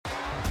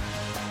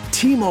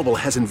T-Mobile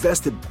has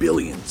invested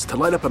billions to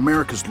light up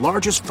America's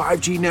largest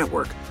 5G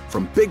network,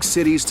 from big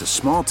cities to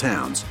small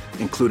towns,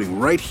 including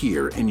right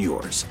here in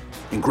yours.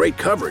 And great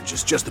coverage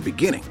is just the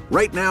beginning.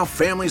 Right now,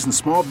 families and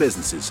small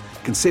businesses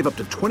can save up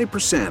to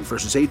 20%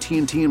 versus AT&T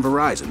and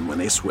Verizon when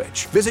they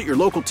switch. Visit your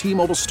local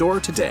T-Mobile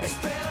store today.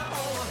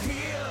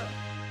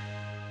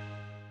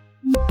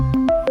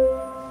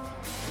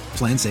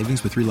 Plan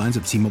savings with 3 lines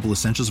of T-Mobile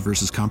Essentials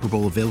versus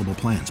comparable available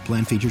plans.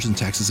 Plan features and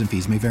taxes and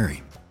fees may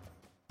vary.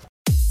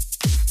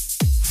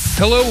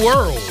 Hello,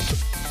 world,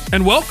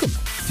 and welcome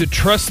to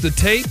Trust the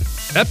Tape,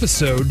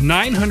 episode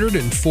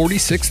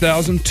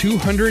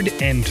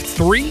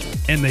 946,203,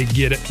 and they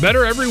get it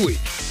better every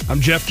week.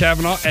 I'm Jeff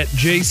Kavanaugh at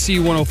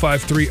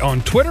JC1053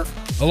 on Twitter,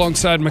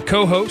 alongside my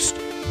co-host,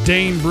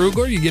 Dane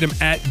Brugler. You get him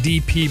at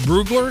DP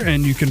Brugler,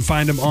 and you can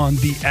find him on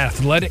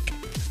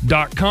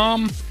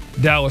theathletic.com,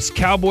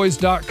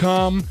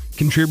 DallasCowboys.com,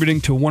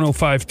 contributing to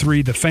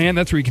 1053 The Fan.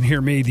 That's where you can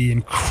hear me, the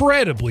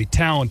incredibly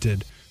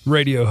talented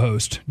radio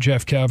host,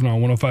 Jeff Kavanaugh,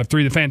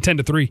 1053 The Fan, 10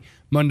 to 3,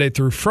 Monday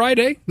through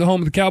Friday, the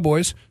home of the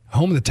Cowboys,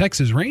 home of the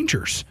Texas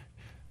Rangers,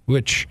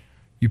 which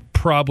you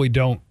probably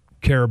don't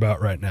care about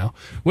right now.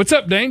 What's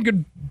up, Dane?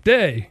 Good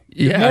day.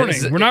 Good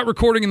morning. We're not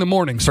recording in the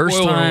morning.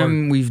 First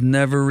time we've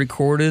never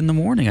recorded in the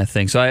morning, I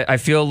think. So I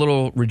feel a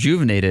little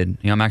rejuvenated.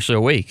 I'm actually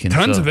awake. And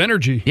tons of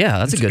energy. Yeah,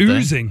 that's a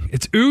good thing.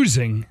 It's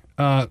oozing. Sorry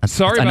about last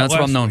week. That's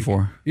what I'm known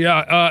for.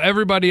 Yeah,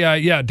 everybody.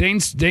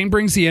 Dane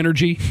brings the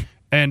energy,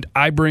 and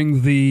I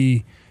bring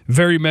the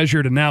very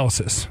measured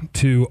analysis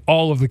to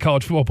all of the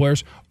college football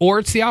players, or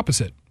it's the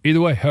opposite. Either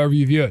way, however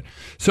you view it.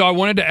 So I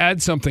wanted to add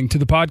something to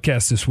the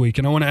podcast this week,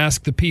 and I want to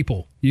ask the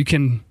people. You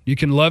can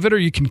love it or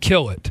you can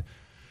kill it.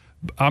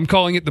 I'm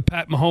calling it the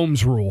Pat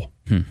Mahomes rule.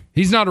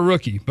 He's not a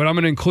rookie, but I'm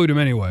going to include him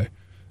anyway.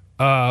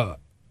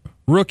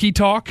 Rookie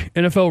talk,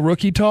 NFL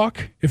rookie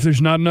talk, if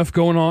there's not enough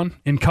going on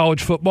in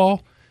college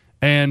football,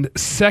 and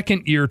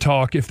second-year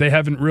talk if they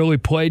haven't really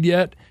played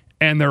yet,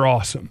 and they're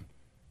awesome.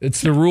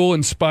 It's the rule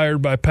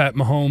inspired by Pat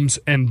Mahomes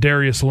and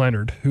Darius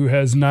Leonard, who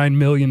has 9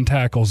 million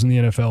tackles in the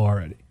NFL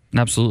already.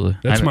 Absolutely.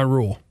 That's my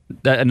rule.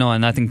 No,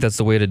 and I think that's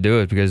the way to do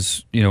it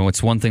because,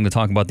 it's one thing to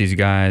talk about these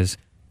guys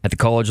at the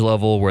college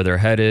level, where they're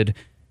headed.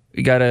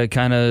 We got to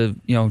kind of,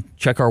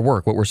 check our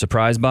work, what we're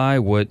surprised by,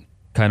 what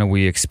kind of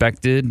we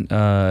expected.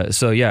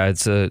 It's a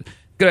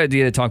good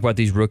idea to talk about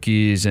these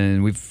rookies,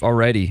 and we've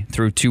already,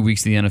 through 2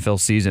 weeks of the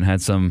NFL season,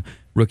 had some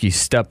rookies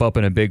step up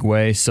in a big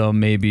way.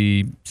 Some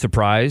maybe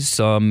surprised,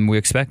 some we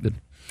expected.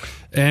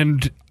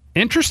 And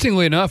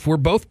interestingly enough, we're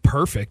both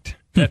perfect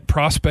at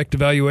prospect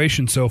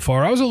evaluation so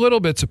far. I was a little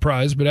bit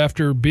surprised, but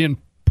after being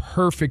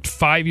perfect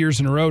 5 years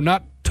in a row,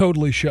 not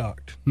totally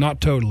shocked. Not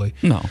totally.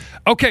 No.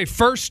 Okay,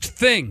 first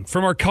thing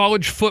from our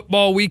college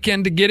football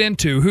weekend to get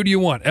into. Who do you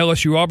want?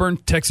 LSU Auburn,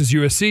 Texas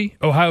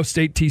USC, Ohio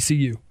State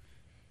TCU?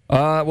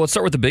 Let's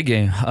start with the big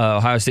game,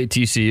 Ohio State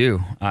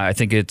TCU. I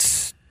think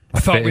it's... I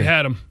thought we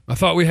had them,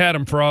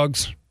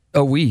 Frogs.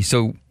 Oh,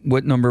 so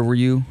what number were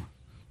you?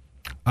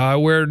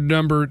 We're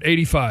number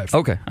 85.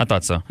 Okay, I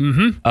thought so.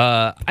 Mm-hmm.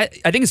 I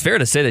think it's fair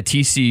to say that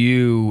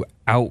TCU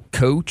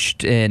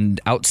out-coached and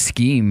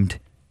out-schemed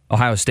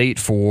Ohio State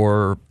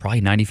for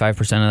probably 95%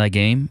 of that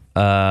game.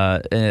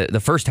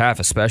 The first half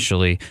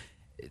especially,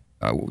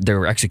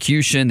 their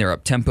execution, their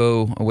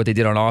up-tempo, what they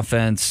did on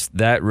offense,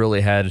 that really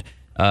had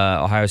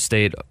Ohio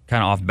State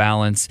kind of off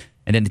balance.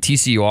 And then the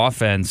TCU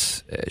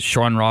offense,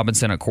 Sean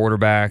Robinson at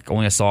quarterback,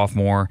 only a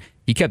sophomore.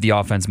 He kept the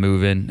offense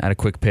moving at a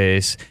quick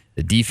pace.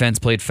 The defense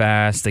played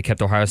fast. They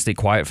kept Ohio State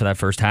quiet for that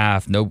first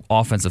half. No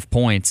offensive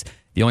points.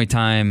 The only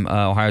time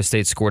Ohio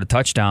State scored a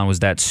touchdown was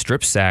that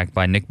strip sack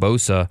by Nick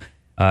Bosa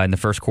in the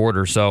first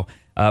quarter. So,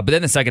 but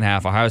then the second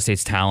half, Ohio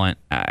State's talent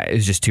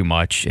is just too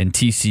much. And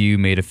TCU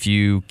made a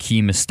few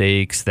key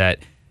mistakes that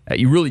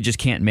you really just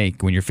can't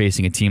make when you're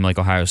facing a team like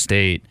Ohio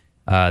State.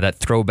 That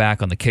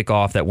throwback on the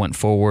kickoff that went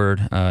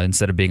forward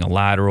instead of being a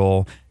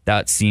lateral,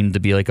 that seemed to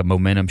be like a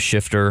momentum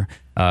shifter,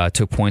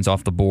 took points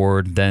off the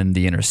board. Then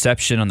the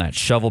interception on that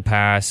shovel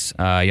pass.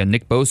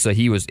 Nick Bosa,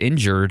 he was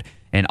injured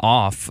and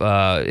off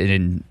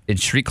in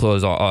street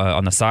clothes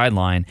on the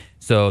sideline,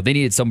 so they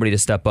needed somebody to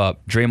step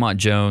up. Draymond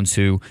Jones,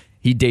 who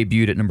he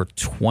debuted at number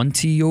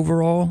 20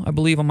 overall, I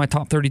believe, on my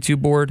top 32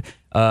 board.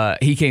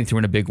 He came through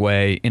in a big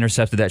way,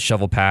 intercepted that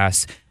shovel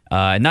pass.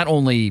 Not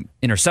only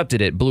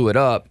intercepted it, blew it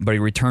up, but he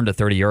returned to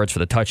 30 yards for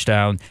the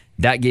touchdown.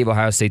 That gave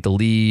Ohio State the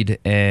lead,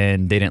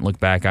 and they didn't look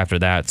back after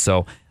that.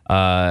 So,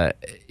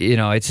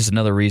 it's just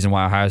another reason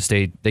why Ohio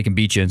State, they can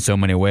beat you in so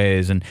many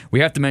ways. And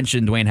we have to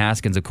mention Dwayne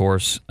Haskins, of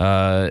course.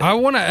 I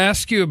want to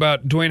ask you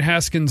about Dwayne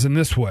Haskins in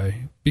this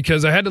way,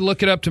 because I had to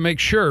look it up to make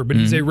sure, but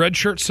he's a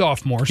redshirt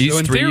sophomore. He's so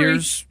in 3 theory,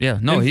 years. Yeah,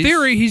 no, in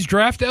theory, he's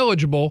draft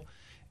eligible.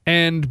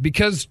 And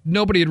because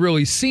nobody had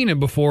really seen him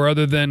before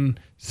other than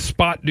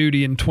spot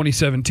duty in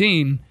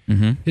 2017,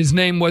 his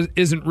name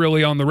isn't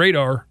really on the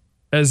radar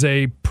as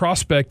a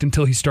prospect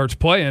until he starts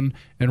playing.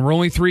 And we're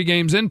only 3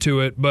 games into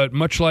it, but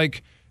much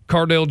like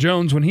Cardale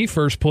Jones when he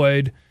first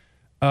played,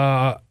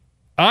 I'm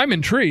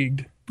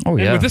intrigued. Oh,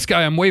 yeah. And with this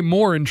guy, I'm way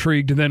more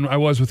intrigued than I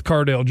was with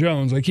Cardale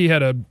Jones. Like, he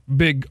had a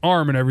big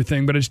arm and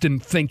everything, but I just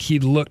didn't think he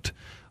looked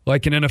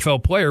like an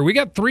NFL player. We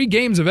got 3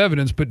 games of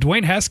evidence, but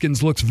Dwayne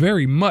Haskins looks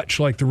very much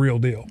like the real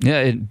deal.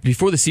 Yeah,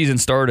 before the season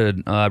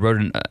started, I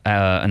wrote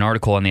an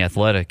article on The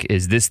Athletic.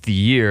 Is this the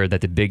year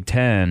that the Big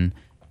Ten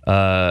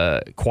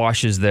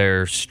quashes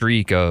their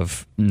streak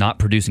of not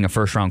producing a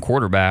first-round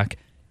quarterback?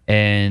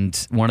 And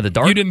one of the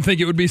dark... You didn't think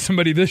it would be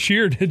somebody this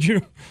year, did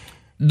you?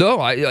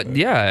 No, I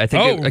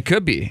think it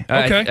could be.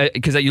 Okay.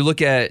 Because you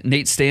look at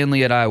Nate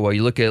Stanley at Iowa,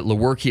 you look at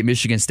Lewerke at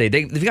Michigan State,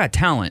 they've got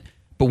talent.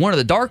 But one of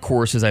the dark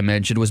horses I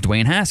mentioned was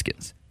Dwayne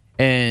Haskins.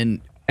 And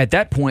at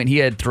that point, he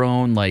had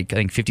thrown, I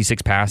think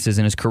 56 passes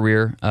in his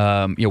career.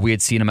 We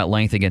had seen him at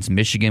length against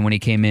Michigan when he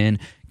came in,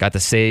 got the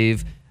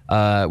save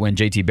when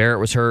JT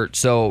Barrett was hurt.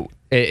 So,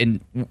 and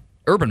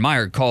Urban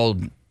Meyer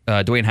called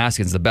Dwayne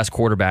Haskins the best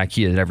quarterback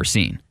he had ever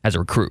seen as a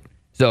recruit.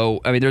 So,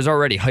 I mean, there's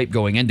already hype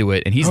going into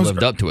it, and he's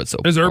lived up to it so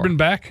far. Is Urban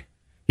back?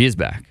 He is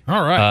back.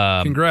 All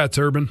right. Congrats,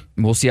 Urban.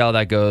 We'll see how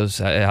that goes,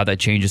 how that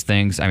changes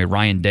things. I mean,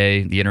 Ryan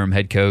Day, the interim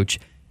head coach,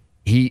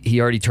 he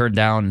already turned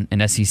down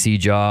an SEC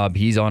job.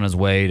 He's on his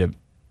way to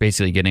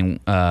basically getting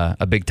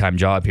a big-time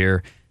job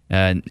here,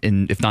 and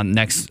if not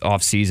next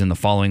offseason, the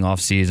following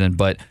offseason.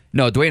 But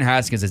no, Dwayne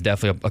Haskins is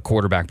definitely a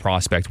quarterback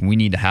prospect we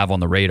need to have on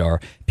the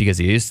radar because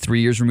he is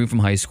 3 years removed from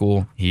high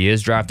school. He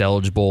is draft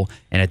eligible,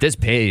 and at this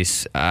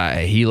pace,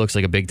 he looks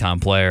like a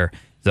big-time player.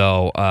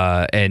 So,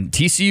 and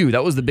TCU,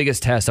 that was the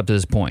biggest test up to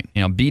this point.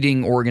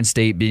 Beating Oregon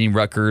State, beating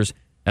Rutgers,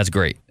 that's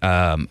great.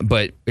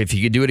 But if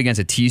he could do it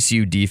against a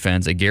TCU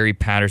defense, a Gary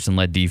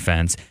Patterson-led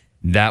defense,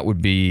 that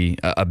would be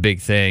a big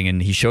thing.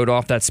 And he showed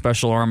off that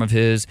special arm of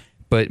his,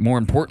 but more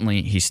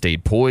importantly, he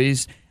stayed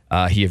poised.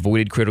 He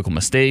avoided critical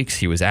mistakes.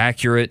 He was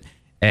accurate.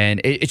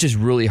 And it's just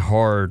really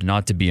hard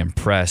not to be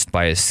impressed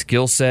by his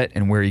skill set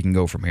and where he can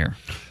go from here.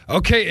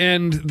 Okay,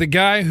 and the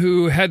guy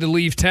who had to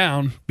leave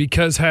town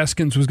because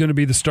Haskins was going to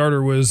be the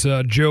starter was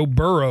Joe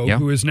Burrow,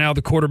 who is now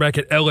the quarterback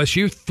at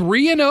LSU.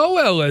 3-0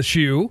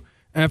 LSU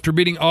after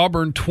beating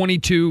Auburn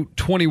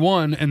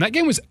 22-21, and that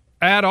game was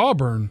at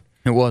Auburn.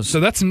 It was. So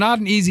that's not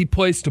an easy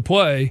place to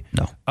play.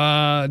 No.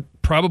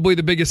 Probably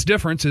the biggest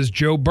difference is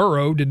Joe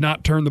Burrow did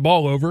not turn the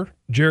ball over.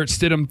 Jarrett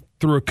Stidham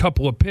threw a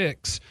couple of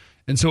picks.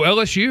 And so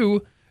LSU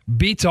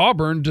beats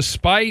Auburn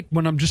despite,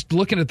 when I'm just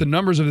looking at the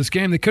numbers of this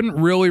game, they couldn't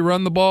really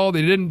run the ball.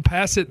 They didn't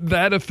pass it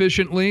that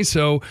efficiently.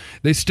 So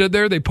they stood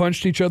there, they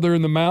punched each other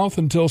in the mouth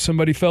until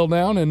somebody fell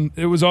down, and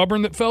it was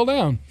Auburn that fell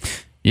down.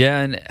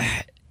 Yeah, and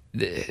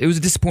it was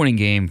a disappointing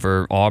game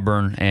for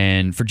Auburn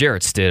and for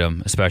Jarrett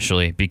Stidham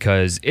especially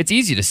because it's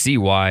easy to see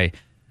why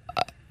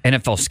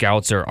NFL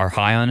scouts are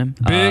high on him.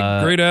 Big,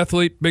 great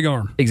athlete, big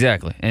arm.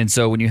 Exactly. And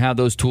so when you have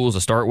those tools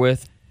to start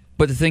with,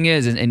 but the thing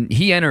is, and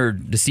he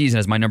entered the season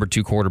as my number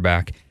 2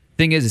 quarterback.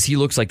 Thing is he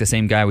looks like the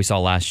same guy we saw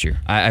last year.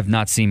 I've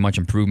not seen much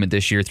improvement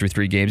this year through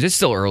 3 games. It's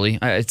still early.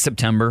 It's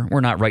September. We're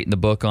not writing the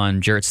book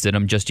on Jarrett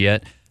Stidham just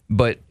yet,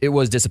 but it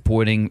was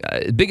disappointing.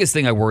 The biggest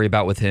thing I worry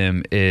about with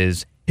him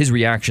is his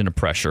reaction to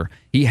pressure.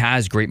 He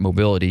has great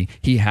mobility.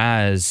 He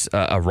has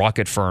a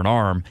rocket for an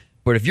arm.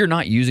 But if you're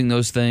not using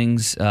those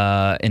things in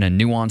a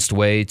nuanced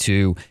way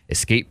to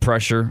escape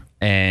pressure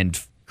and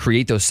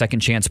create those second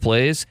chance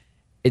plays,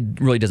 it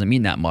really doesn't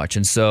mean that much.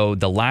 And so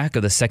the lack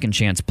of the second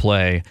chance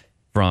play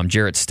from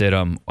Jarrett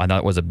Stidham, I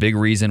thought was a big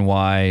reason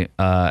why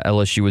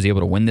LSU was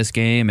able to win this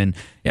game. And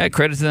yeah,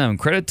 credit to them.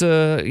 Credit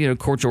to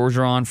Coach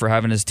Orgeron for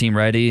having his team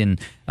ready. And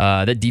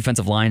that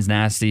defensive line's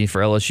nasty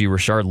for LSU.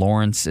 Rashard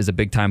Lawrence is a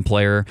big time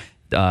player.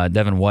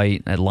 Devin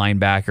White at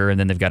linebacker, and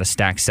then they've got a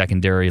stacked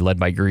secondary led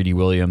by Greedy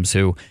Williams,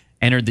 who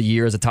entered the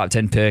year as a top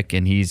 10 pick,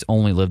 and he's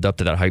only lived up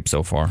to that hype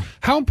so far.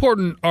 How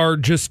important are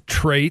just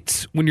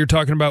traits when you're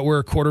talking about where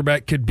a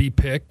quarterback could be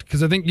picked?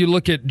 Because I think you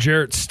look at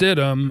Jarrett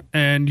Stidham,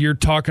 and you're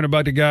talking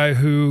about a guy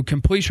who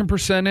completion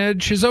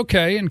percentage is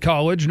okay in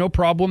college, no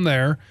problem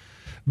there,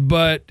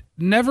 but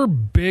never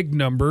big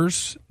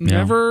numbers,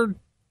 never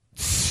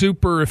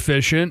super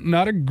efficient,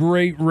 not a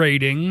great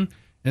rating,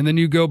 and then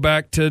you go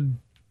back to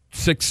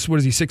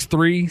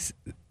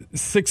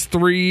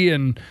 6'3",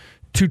 and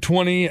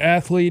 220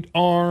 athlete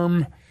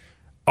arm.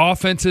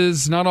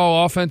 Offenses, not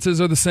all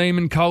offenses are the same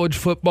in college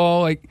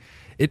football. Like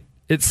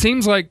it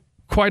seems like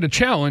quite a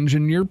challenge,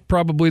 and you're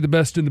probably the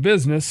best in the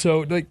business.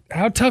 So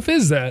how tough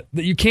is that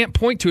you can't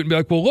point to it and be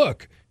like, well,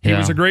 look, he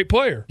was a great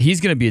player? He's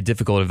going to be a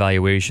difficult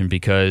evaluation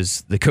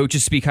because the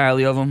coaches speak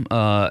highly of him,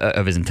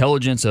 of his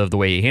intelligence, of the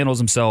way he handles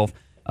himself,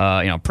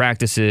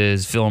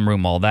 practices, film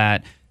room, all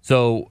that.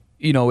 So,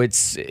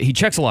 he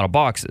checks a lot of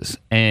boxes,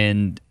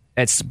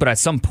 but at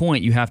some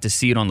point you have to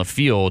see it on the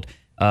field.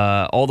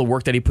 All the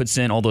work that he puts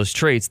in, all those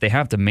traits, they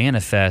have to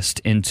manifest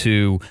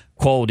into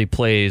quality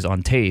plays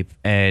on tape,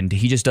 and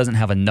he just doesn't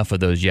have enough of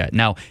those yet.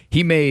 Now,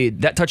 he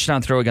made that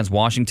touchdown throw against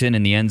Washington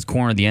in the end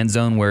corner of the end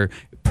zone where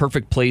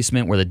perfect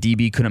placement, where the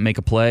DB couldn't make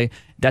a play.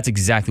 That's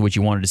exactly what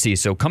you wanted to see.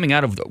 So coming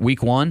out of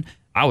week 1,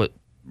 I was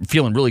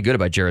feeling really good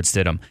about Jarrett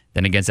Stidham.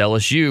 Then against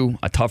LSU,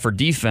 a tougher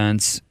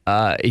defense,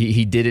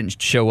 he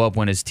didn't show up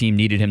when his team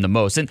needed him the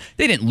most. And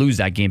they didn't lose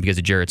that game because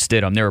of Jarrett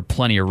Stidham. There were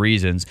plenty of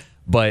reasons.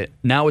 But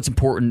now it's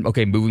important,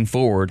 okay, moving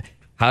forward,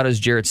 how does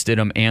Jarrett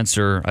Stidham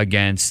answer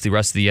against the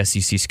rest of the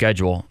SEC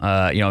schedule?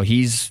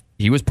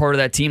 He was part of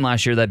that team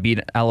last year that beat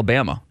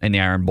Alabama in the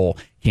Iron Bowl.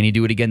 Can he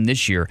do it again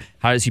this year?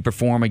 How does he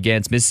perform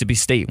against Mississippi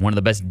State, one of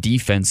the best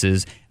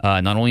defenses,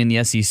 not only in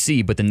the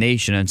SEC, but the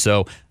nation? And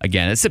so,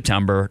 again, it's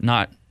September,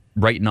 not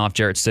writing off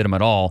Jarrett Stidham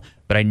at all,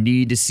 but I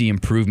need to see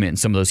improvement in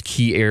some of those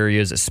key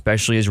areas,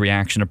 especially his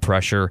reaction to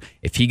pressure.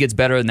 If he gets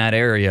better in that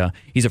area,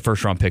 he's a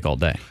first-round pick all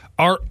day.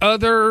 Our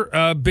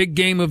other big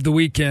game of the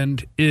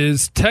weekend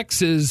is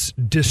Texas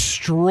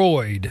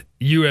destroyed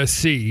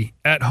USC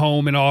at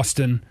home in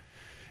Austin.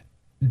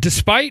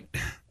 Despite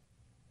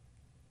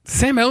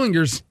Sam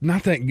Ehlinger's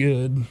not that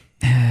good.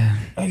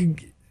 I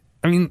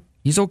mean,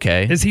 he's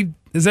okay. Is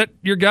that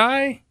your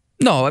guy?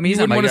 No, I mean, he's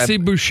you not wouldn't my want to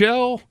guy. see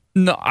Buechele?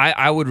 No,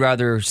 I would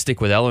rather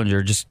stick with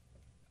Ehlinger.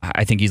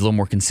 I think he's a little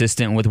more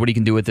consistent with what he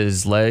can do with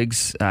his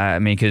legs.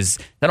 Because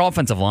that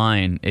offensive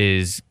line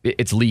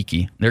it's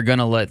leaky. They're going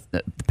to let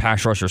the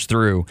pass rushers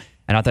through.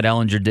 And I thought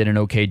Ehlinger did an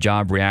okay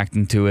job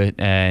reacting to it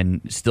and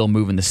still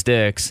moving the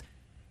sticks.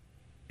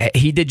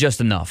 He did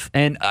just enough.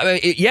 And,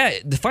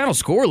 the final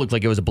score looked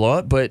like it was a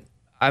blowout, but,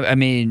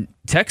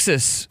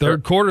 Texas...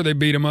 Third quarter, they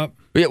beat him up.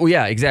 Well,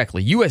 yeah,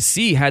 exactly.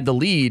 USC had the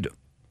lead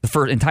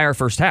the entire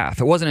first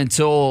half. It wasn't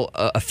until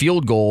a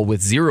field goal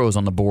with zeros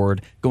on the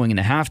board going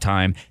into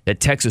halftime that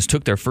Texas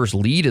took their first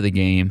lead of the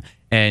game,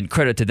 and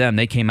credit to them,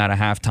 they came out of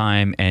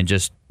halftime and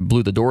just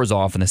blew the doors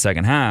off in the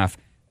second half.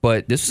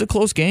 But this was a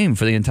close game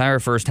for the entire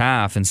first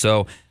half, and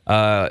so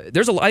I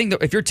think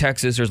if you're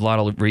Texas, there's a lot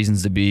of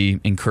reasons to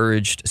be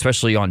encouraged,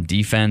 especially on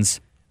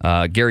defense.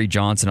 Gary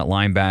Johnson at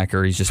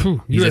linebacker,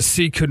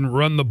 USC couldn't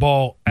run the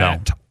ball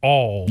at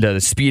all. The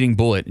speeding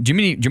bullet. Do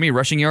you mean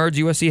rushing yards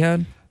USC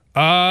had?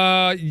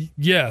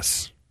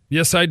 Yes,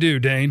 I do,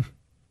 Dane,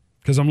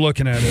 because I'm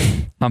looking at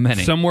it. How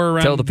many? Somewhere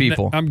around. Tell the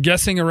people. I'm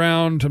guessing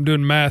around. I'm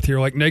doing math here,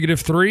 like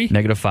 -3, -5.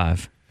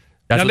 That's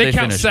now what they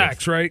count finished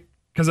sacks, with. Right?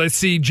 Because I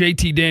see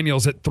JT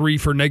Daniels at 3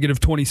 for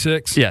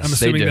 -26. Yes, I'm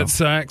assuming they do. that's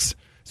sacks.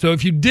 So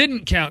if you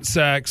didn't count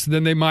sacks,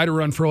 then they might have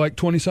run for like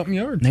 20-something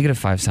yards.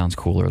 -5 sounds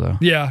cooler, though.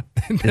 Yeah,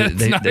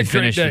 that's not a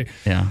great day.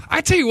 Yeah.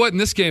 I tell you what, in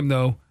this game,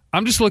 though,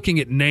 I'm just looking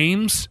at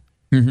names.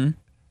 Mm-hmm.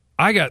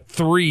 I got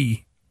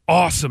 3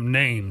 awesome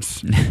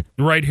names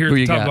right here at Who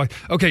the you top got? of the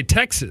block. Okay,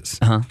 Texas.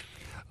 Uh-huh.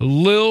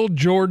 Lil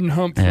Jordan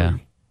Humphrey. Yeah.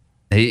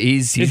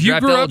 He's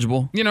draft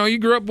eligible. You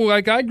grew up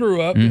like I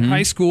grew up in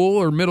high school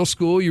or middle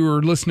school. You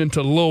were listening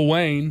to Lil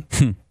Wayne,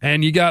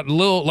 and you got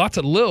lots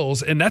of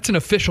Lils, and that's an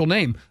official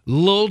name.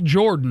 Lil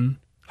Jordan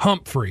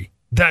Humphrey.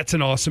 That's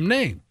an awesome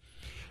name.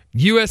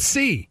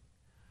 USC,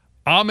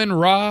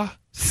 Amon-Ra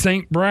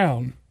St.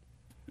 Brown.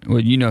 Well,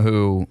 you know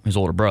who his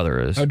older brother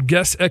is. I'd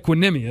guess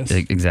Equanimous.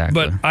 Exactly.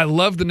 But I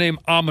love the name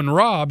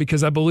Amon-Ra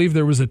because I believe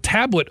there was a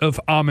tablet of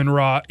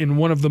Amon-Ra in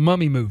one of the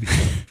Mummy movies.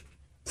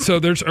 So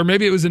or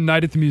maybe it was a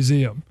Night at the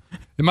Museum.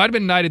 It might have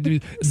been Night at the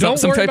Museum. Don't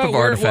some worry type about of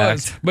where artifact. it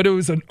was, but it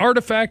was an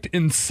artifact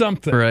in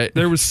something. Right.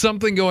 There was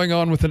something going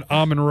on with an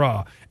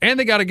Amon-Ra. And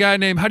they got a guy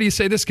named, how do you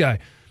say this guy?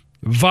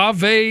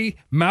 Vave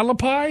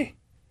Malapai?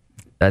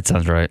 That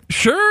sounds right.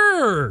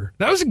 Sure.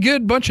 That was a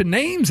good bunch of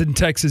names in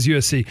Texas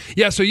USC.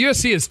 Yeah, so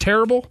USC is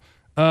terrible.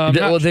 They're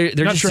not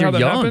just sure how that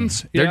young.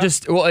 happens. They're Yeah.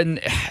 just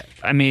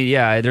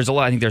there's a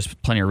lot. I think there's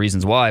plenty of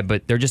reasons why,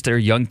 but they're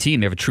a young team.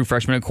 They have a true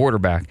freshman at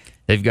quarterback.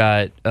 They've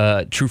got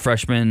true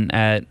freshman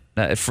at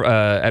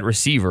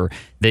receiver.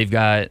 They've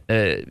got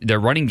their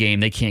running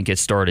game. They can't get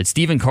started.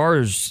 Stephen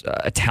Carr's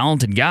a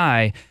talented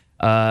guy,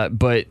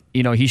 but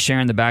he's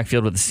sharing the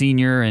backfield with a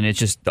senior, and it's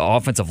just the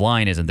offensive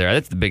line isn't there.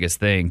 That's the biggest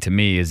thing to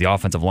me is the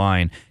offensive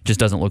line just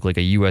doesn't look like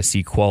a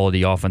USC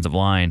quality offensive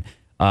line.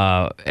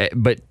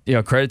 But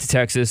credit to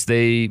Texas,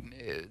 they've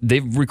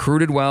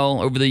recruited well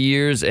over the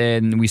years,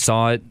 and we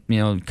saw it.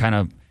 Kind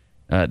of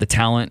the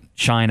talent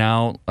shine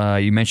out.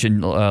 You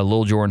mentioned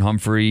Lil Jordan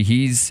Humphrey.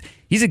 He's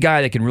a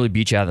guy that can really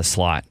beat you out of the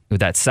slot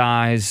with that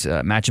size.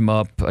 Match him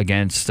up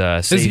against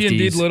safeties. Is he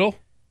indeed little?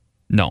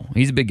 No,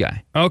 he's a big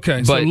guy.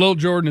 Okay, so But- Lil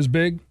Jordan is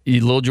big?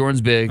 Lil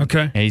Jordan's big.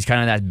 Okay. And he's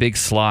kind of that big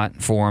slot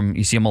for him.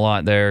 You see him a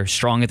lot there.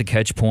 Strong at the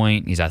catch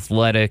point. He's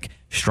athletic,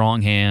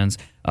 strong hands.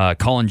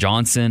 Colin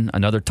Johnson,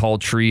 another tall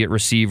tree at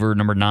receiver,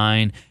 number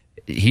 9.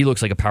 He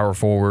looks like a power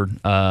forward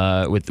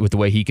with the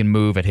way he can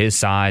move at his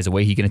size, the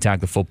way he can attack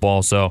the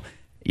football. So,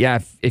 yeah,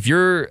 if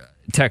you're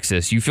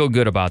Texas, you feel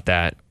good about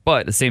that.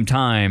 But at the same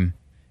time,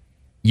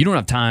 you don't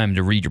have time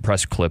to read your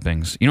press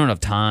clippings. You don't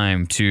have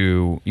time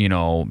to,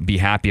 be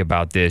happy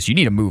about this. You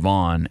need to move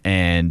on.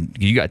 And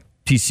you got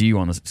TCU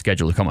on the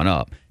schedule coming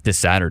up this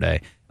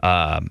Saturday.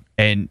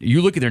 And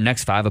you look at their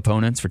next 5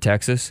 opponents for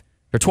Texas,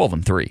 they're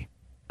 12-3.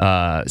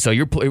 So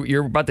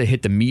you're about to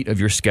hit the meat of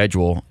your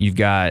schedule. You've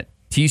got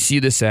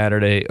TCU this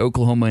Saturday,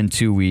 Oklahoma in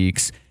 2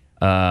 weeks.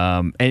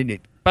 By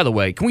the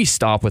way, can we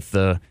stop with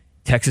the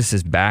Texas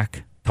is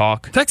back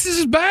talk? Texas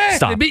is back.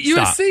 Stop, They beat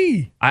stop.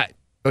 USC.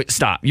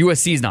 Stop.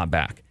 USC's not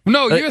back.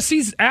 No,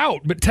 USC's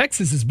out, but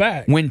Texas is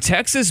back. When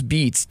Texas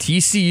beats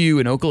TCU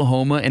and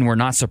Oklahoma and we're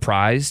not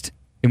surprised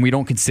and we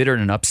don't consider it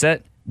an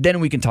upset, then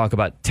we can talk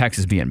about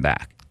Texas being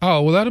back.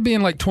 Oh, well, that'll be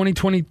in like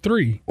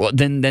 2023. Well,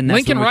 then that's Lincoln when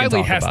we can Riley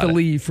talk has about to it.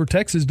 leave for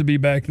Texas to be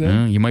back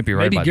then. You might be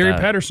right Maybe about Gary that.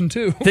 Patterson,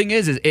 too. Thing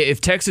is if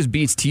Texas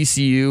beats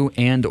TCU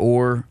and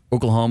or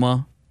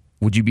Oklahoma,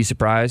 would you be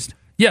surprised?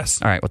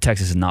 Yes. All right, well,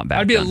 Texas is not back.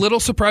 I'd be a then. little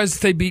surprised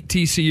if they beat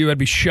TCU. I'd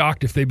be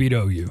shocked if they beat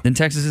OU. Then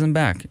Texas isn't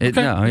back. Okay,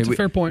 that's a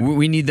fair point.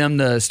 We need them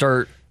to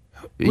start.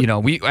 I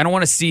don't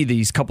want to see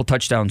these couple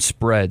touchdown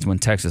spreads when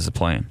Texas is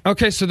playing.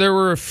 Okay, so there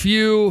were a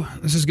few.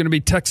 This is going to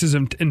be Texas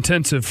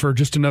intensive for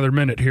just another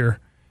minute here.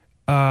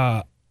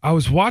 I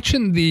was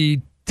watching the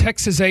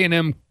Texas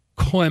A&M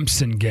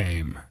Clemson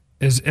game.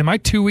 Am I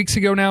 2 weeks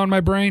ago now in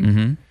my brain?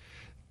 Mm-hmm.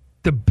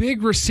 The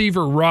big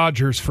receiver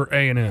Rogers for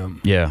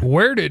A&M. Yeah.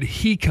 Where did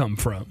he come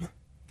from?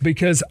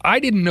 Because I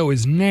didn't know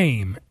his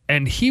name,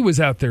 and he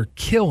was out there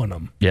killing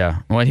them.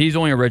 Yeah. Well, he's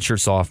only a redshirt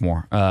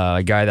sophomore.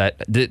 A guy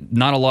that did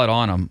not a lot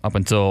on him up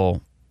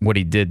until what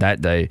he did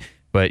that day.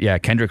 But, yeah,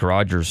 Kendrick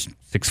Rogers,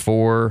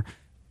 6'4",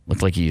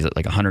 looked like he's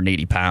like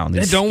 180 pounds.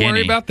 He's Don't skinny.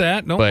 worry about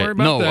that. Don't worry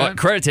about that.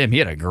 Credit to him. He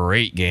had a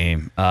great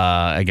game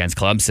against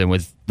Clemson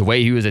with the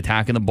way he was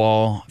attacking the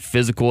ball,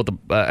 physical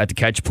at the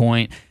catch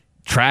point,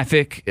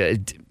 traffic,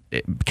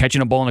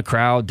 catching a ball in a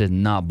crowd did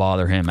not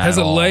bother him at all. Has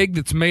a leg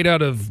that's made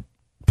out of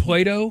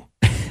Play-Doh.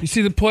 You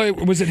see the play?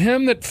 Was it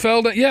him that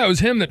fell down? Yeah, it was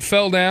him that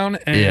fell down,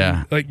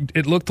 and like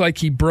it looked like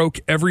he broke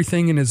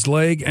everything in his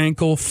leg,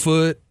 ankle,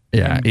 foot.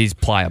 Yeah, he's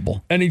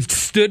pliable. And he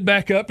stood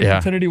back up and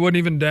pretended he wasn't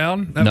even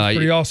down. That was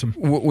pretty awesome.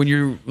 When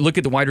you look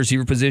at the wide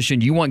receiver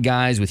position, you want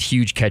guys with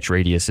huge catch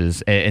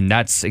radiuses, and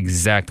that's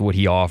exactly what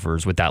he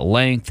offers with that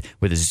length,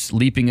 with his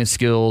leaping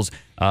skills,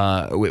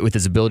 with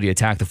his ability to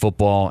attack the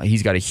football.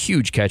 He's got a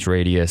huge catch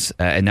radius,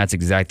 and that's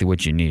exactly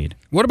what you need.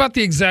 What about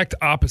the exact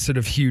opposite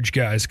of huge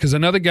guys? Because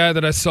another guy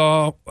that I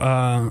saw,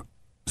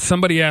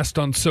 somebody asked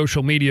on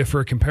social media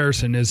for a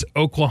comparison, is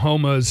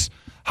Oklahoma's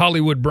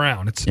Hollywood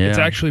Brown. It's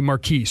actually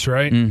Marquise,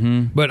 right?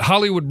 Mm-hmm. But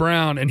Hollywood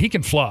Brown, and he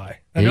can fly.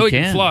 I know he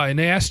can fly. And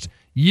they asked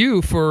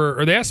me for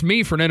an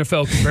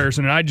NFL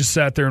comparison, and I just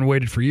sat there and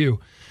waited for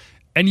you.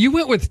 And you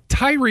went with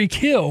Tyreek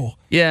Hill.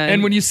 Yeah.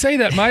 And when you say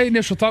that, my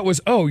initial thought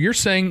was, oh, you're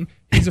saying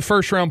he's a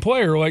first-round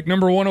player, like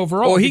number one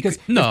overall. Because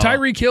if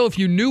Tyreek Hill, if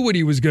you knew what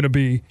he was going to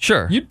be,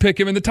 sure, you'd pick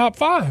him in the top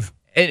 5.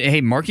 And,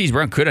 hey, Marquise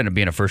Brown could end up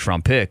being a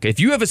first-round pick. If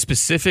you have a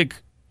specific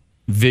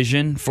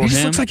vision for him. He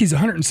just looks like he's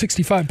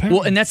 165 pounds.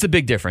 Well, and that's the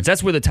big difference.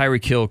 That's where the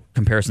Tyreek Hill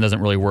comparison doesn't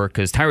really work,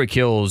 because Tyreek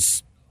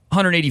Hill's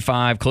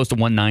 185, close to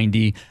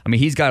 190. I mean,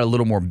 he's got a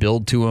little more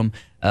build to him.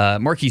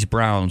 Marquise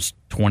Brown's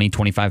 20,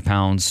 25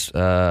 pounds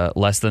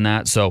less than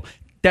that. So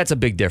that's a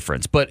big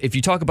difference. But if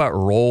you talk about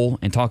role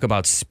and talk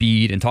about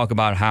speed and talk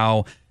about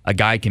how a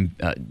guy can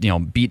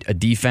beat a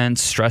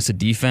defense, stress a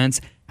defense,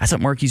 that's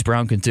what Marquise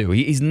Brown can do.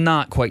 He's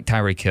not quite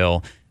Tyreek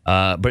Hill,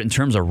 but in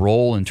terms of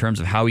role, in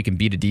terms of how he can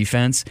beat a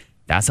defense,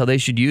 that's how they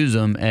should use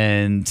him.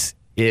 And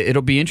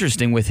it'll be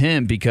interesting with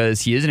him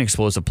because he is an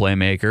explosive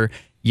playmaker,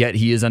 yet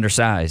he is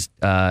undersized.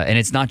 And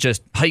it's not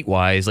just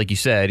height-wise. Like you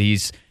said,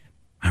 he's,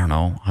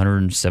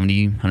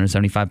 170,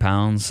 175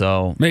 pounds.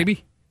 So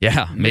maybe.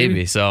 Yeah,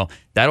 maybe. So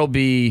that'll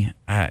be,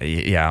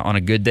 on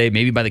a good day.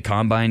 Maybe by the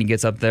combine he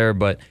gets up there,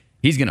 but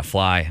he's going to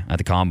fly at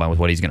the combine with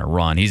what he's going to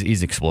run.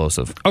 He's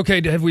explosive.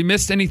 Okay, have we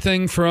missed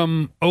anything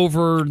from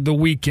over the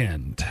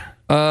weekend?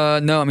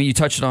 No, I mean, you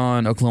touched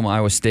on Oklahoma,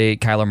 Iowa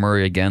State. Kyler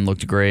Murray, again,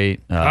 looked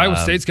great. Iowa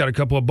State's got a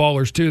couple of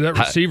ballers, too. That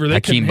receiver,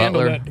 they couldn't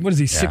handle that. What is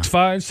he,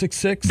 6'5",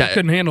 6'6"? They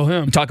couldn't handle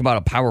him. Talk about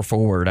a power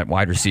forward at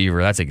wide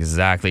receiver. That's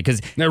exactly.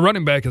 Because that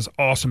running back is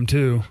awesome,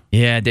 too.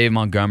 Yeah, Dave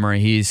Montgomery,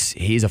 he's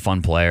a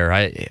fun player.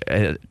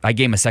 I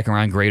gave him a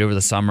second-round grade over the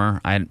summer.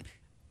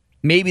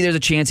 Maybe there's a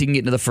chance he can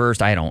get into the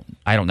first. I don't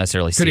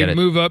necessarily see it. Could he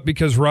move up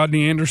because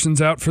Rodney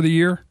Anderson's out for the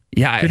year?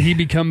 Yeah. Could he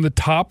become the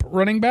top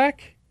running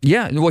back?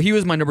 Yeah, well, he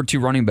was my number 2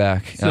 running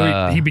back.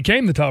 So he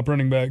became the top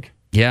running back.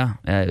 Yeah,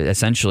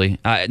 essentially.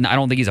 I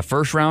don't think he's a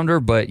first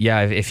rounder, but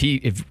yeah,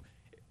 if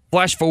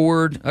flash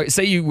forward,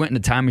 say you went in a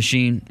time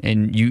machine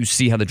and you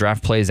see how the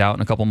draft plays out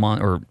in a couple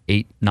months or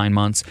 8-9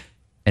 months,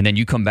 and then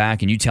you come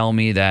back and you tell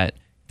me that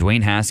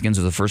Dwayne Haskins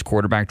was the first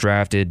quarterback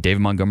drafted,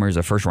 David Montgomery is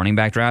the first running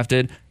back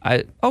drafted.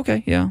 I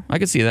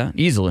could see that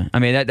easily. I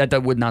mean,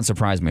 that would not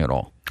surprise me at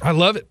all. I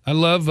love it. I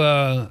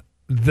love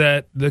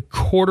that the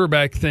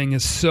quarterback thing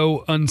is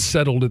so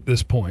unsettled at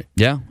this point.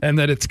 Yeah. And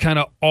that it's kind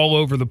of all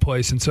over the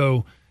place. And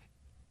so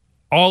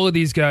all of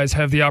these guys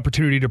have the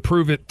opportunity to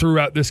prove it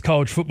throughout this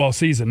college football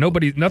season.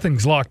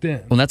 Nothing's locked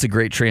in. Well, that's a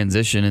great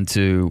transition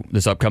into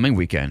this upcoming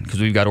weekend because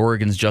we've got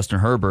Oregon's Justin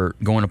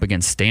Herbert going up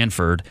against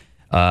Stanford.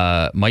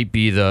 Might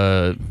be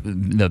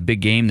the big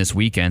game this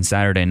weekend,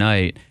 Saturday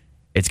night.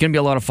 It's going to be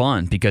a lot of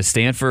fun because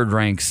Stanford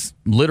ranks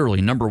literally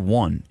number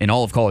 1 in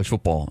all of college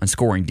football in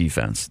scoring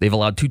defense. They've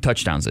allowed 2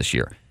 touchdowns this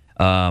year.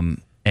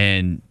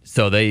 And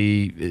so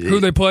Who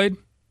they played?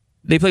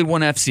 They played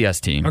one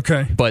FCS team.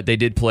 Okay. But they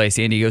did play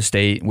San Diego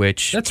State,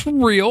 which... That's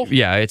real.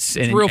 Yeah, it's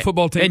a real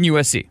football team. And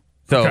USC.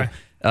 So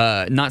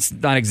okay.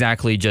 Not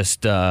exactly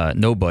just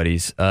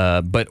nobodies.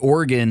 But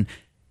Oregon...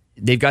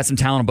 They've got some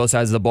talent on both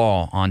sides of the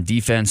ball. On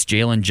defense,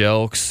 Jalen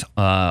Jelks,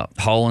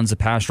 Hollins, the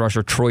pass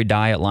rusher, Troy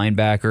Dye at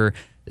linebacker.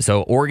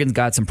 So Oregon's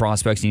got some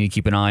prospects you need to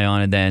keep an eye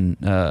on. And then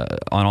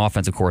on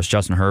offense, of course,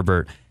 Justin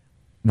Herbert.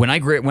 When I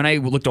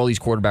looked at all these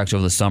quarterbacks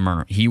over the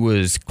summer, he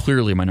was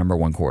clearly my number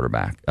one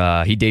quarterback.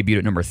 He debuted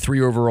at number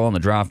 3 overall on the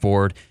draft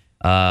board.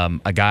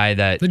 A guy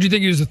that... Did you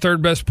think he was the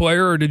third best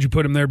player, or did you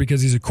put him there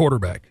because he's a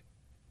quarterback?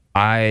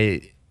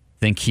 I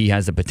think he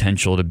has the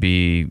potential to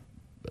be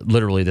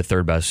literally the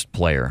third best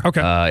player.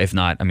 Okay. If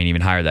not,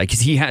 even higher than that. Because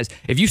he has...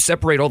 If you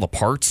separate all the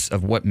parts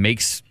of what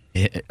makes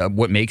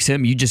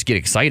him, you just get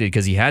excited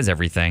because he has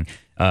everything.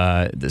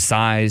 The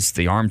size,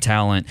 the arm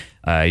talent.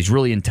 He's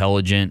really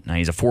intelligent.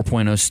 He's a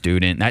 4.0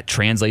 student. That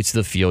translates to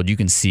the field. You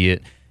can see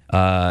it.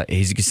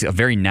 He's a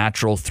very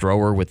natural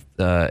thrower with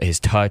his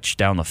touch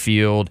down the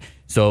field.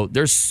 So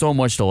there's so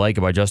much to like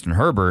about Justin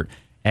Herbert.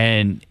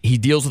 And he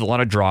deals with a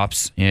lot of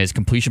drops. His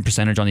completion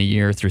percentage on the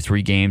year through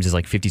 3 games is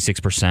like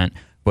 56%,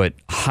 but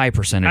high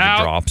percentage of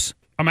drops.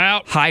 I'm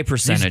out. High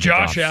percentage He's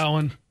Josh of drops.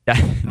 Allen.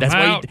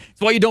 That's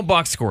why you don't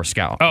box score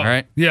scout. Oh, all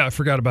right? Yeah, I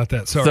forgot about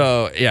that. Sorry.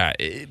 So, yeah,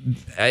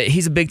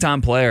 he's a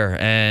big-time player,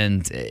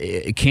 and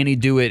can he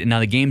do it? Now,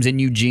 the game's in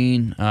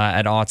Eugene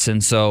at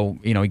Autzen, so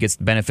he gets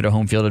the benefit of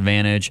home field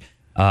advantage.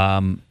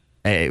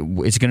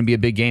 It's going to be a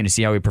big game to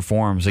see how he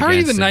performs. How are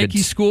you the Nike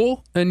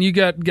school, and you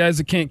got guys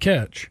that can't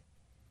catch?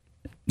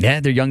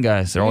 Yeah, they're young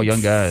guys. They're all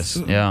young guys.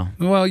 Yeah.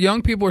 Well,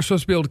 young people are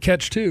supposed to be able to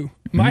catch, too.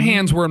 My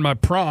hands were in my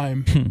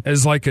prime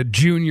as like a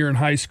junior in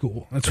high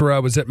school. That's where I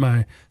was at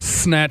my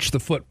snatch the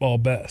football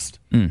best.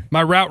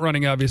 My route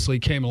running obviously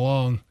came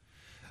along.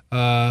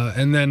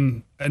 And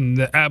then in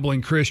the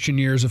Abilene Christian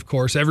years, of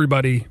course,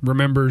 everybody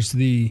remembers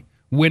the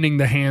winning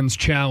the hands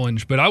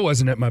challenge, but I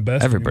wasn't at my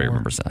best Everybody anymore.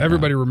 remembers that.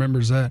 Everybody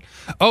remembers that.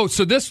 Oh,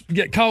 so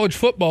get college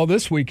football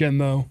this weekend,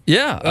 though.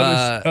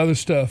 Yeah. Other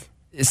stuff.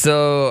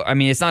 So,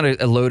 it's not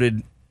a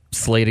loaded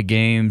slate of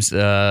games.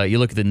 You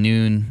look at the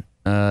noon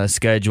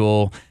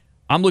schedule.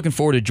 I'm looking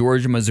forward to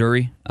Georgia,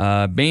 Missouri,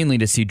 mainly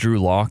to see Drew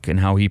Lock and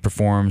how he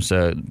performs.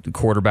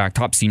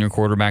 Top senior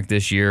quarterback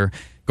this year,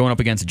 going up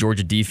against a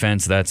Georgia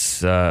defense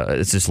that's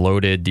it's just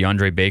loaded.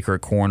 DeAndre Baker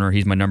at corner,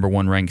 he's my number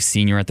 1 ranked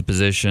senior at the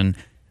position.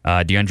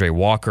 DeAndre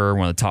Walker,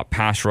 one of the top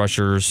pass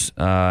rushers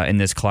in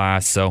this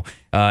class. So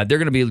they're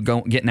going to be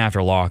getting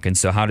after Lock. And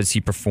so how does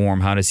he perform?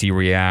 How does he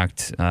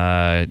react?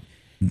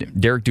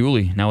 Derek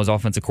Dooley, now his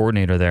offensive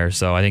coordinator there.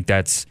 So I think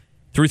that's...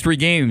 Through 3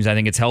 games, I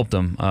think it's helped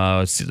them,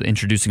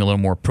 introducing a little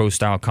more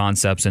pro-style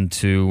concepts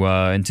into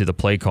the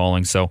play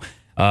calling. So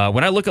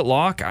when I look at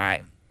Locke,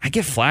 I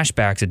get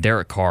flashbacks of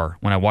Derek Carr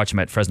when I watch him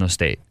at Fresno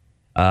State.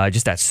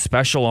 Just that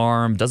special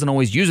arm, doesn't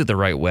always use it the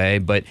right way,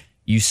 but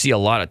you see a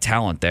lot of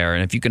talent there.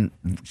 And if you can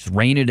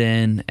rein it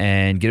in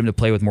and get him to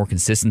play with more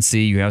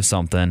consistency, you have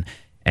something.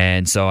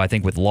 And so I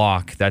think with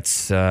Locke,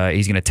 that's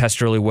he's going to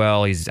test really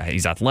well. He's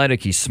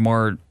athletic, he's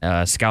smart.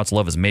 Scouts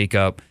love his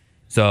makeup.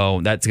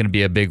 So that's going to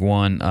be a big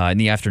one. In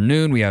the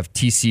afternoon, we have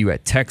TCU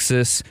at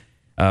Texas.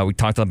 We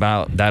talked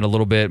about that a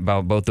little bit,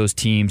 about both those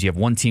teams. You have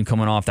one team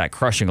coming off that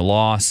crushing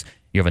loss.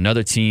 You have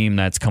another team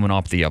that's coming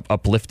off the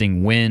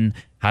uplifting win.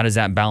 How does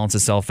that balance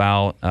itself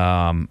out?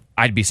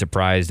 I'd be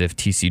surprised if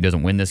TCU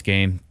doesn't win this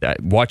game.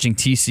 Watching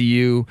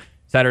TCU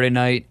Saturday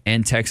night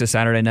and Texas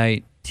Saturday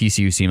night,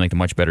 TCU seemed like the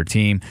much better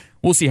team.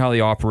 We'll see how they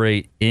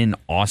operate in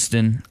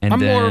Austin. And I'm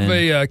more of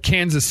a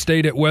Kansas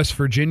State at West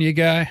Virginia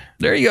guy.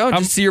 There you go.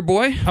 Just see your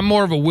boy. I'm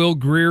more of a Will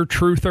Greer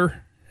truther.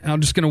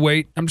 I'm just going to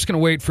wait. I'm just going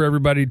to wait for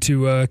everybody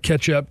to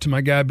catch up to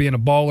my guy being a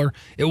baller.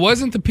 It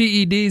wasn't the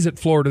PEDs at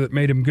Florida that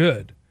made him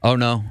good. Oh,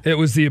 no. It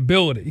was the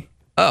ability.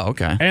 Oh,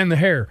 okay. And the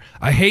hair.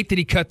 I hate that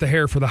he cut the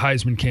hair for the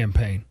Heisman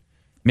campaign.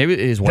 Maybe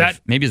his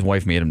wife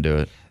made him do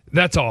it.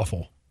 That's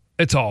awful.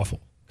 It's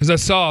awful. Because I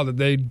saw that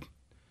they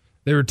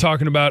were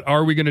talking about,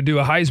 are we going to do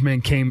a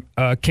Heisman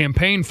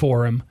campaign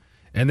for him?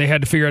 And they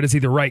had to figure out, is he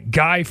the right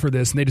guy for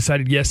this? And they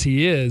decided, yes,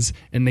 he is.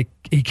 And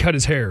he cut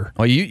his hair.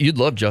 Well, you'd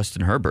love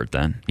Justin Herbert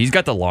then. He's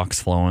got the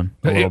locks flowing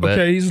a little bit.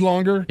 Okay, he's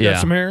longer. Yeah.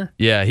 Got some hair.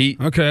 Yeah,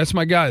 okay, that's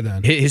my guy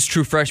then. His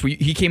true freshman.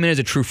 He came in as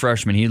a true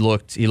freshman. He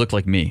looked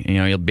like me.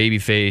 He baby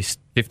faced,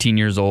 15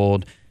 years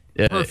old.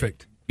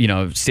 Perfect.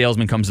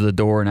 Salesman comes to the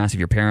door and asks if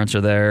your parents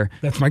are there.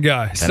 That's my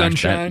guy.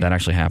 Sunshine. That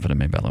actually happened to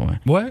me, by the way.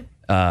 What?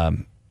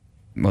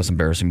 Most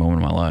embarrassing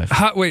moment of my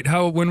life.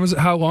 When was it?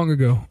 How long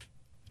ago?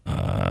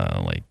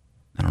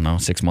 I don't know,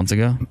 6 months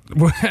ago.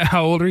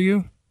 How old are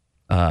you?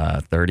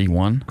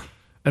 31.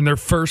 And their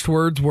first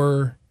words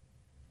were?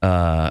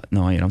 No,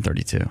 I'm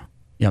 32.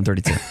 Yeah, I'm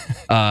 32.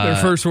 Their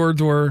first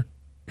words were?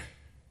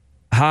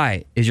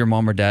 Hi, is your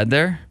mom or dad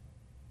there?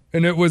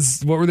 And it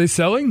was, what were they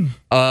selling?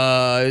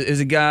 It was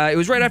a guy. It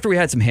was right after we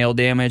had some hail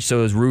damage, so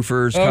it was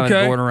roofers kind of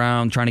going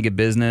around trying to get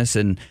business.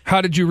 And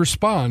how did you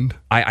respond?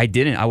 I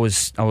didn't. I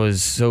was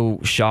so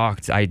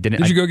shocked. I didn't.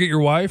 Did you go get your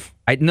wife?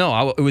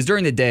 No. It was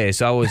during the day,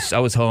 so I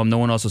was home. No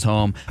one else was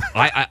home.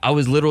 I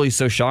was literally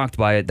so shocked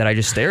by it that I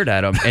just stared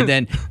at him. And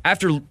then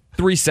after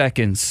 3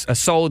 seconds, a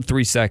solid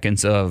 3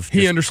 seconds of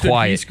he understood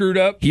quiet, he screwed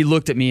up. He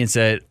looked at me and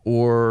said,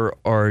 "Or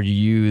are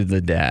you the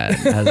dad?"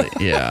 I was like,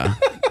 "Yeah."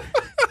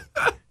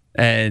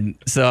 And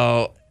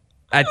so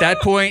at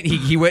that point,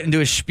 he went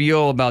into a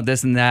spiel about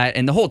this and that,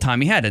 and the whole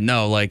time he had to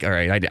know, like, all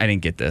right, I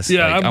didn't get this.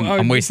 Yeah, like,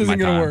 I'm wasting my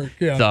time. Work.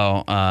 Yeah.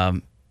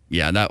 So,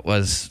 yeah, that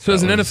was. So,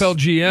 as an NFL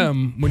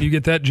GM, when you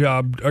get that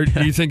job,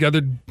 do you think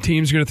other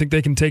teams are going to think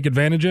they can take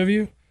advantage of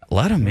you?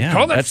 Let him, yeah.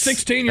 Call that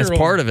 16-year-old. That's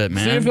part of it,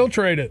 man. See if he'll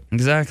trade it.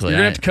 Exactly. You're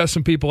going to have to cuss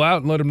some people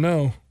out and let them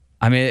know.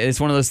 I mean, it's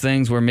one of those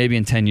things where maybe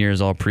in 10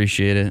 years I'll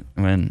appreciate it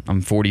when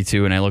I'm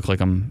 42 and I look like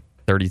I'm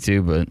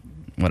 32, but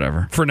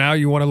whatever. For now,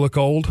 you want to look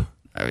old?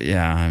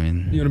 Yeah, I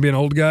mean. You want to be an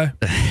old guy?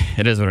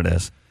 It is what it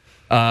is.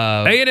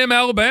 A&M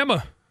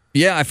Alabama.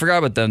 Yeah, I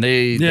forgot about them.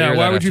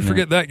 Why would you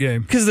forget that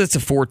game? Because it's a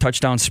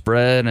 4-touchdown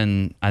spread,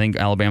 and I think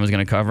Alabama's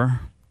going to cover.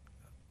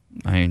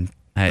 I mean,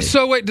 hey.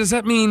 So wait, does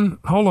that mean?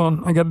 Hold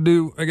on, I got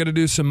to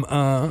do some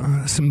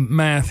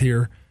math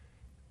here.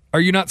 Are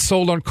you not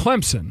sold on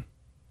Clemson?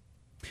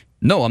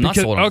 No, I'm not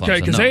sold on Clemson. Okay,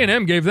 because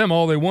A&M gave them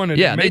all they wanted.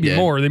 Yeah, maybe they did.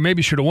 More. They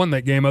maybe should have won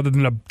that game, other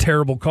than a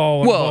terrible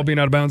call and the ball being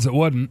out of bounds that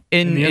wasn't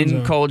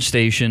in College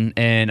Station.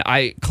 And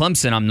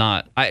Clemson, I'm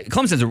not.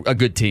 Clemson's a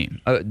good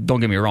team. Don't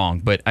get me wrong,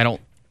 but I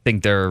don't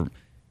think they're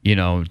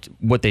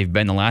what they've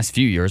been the last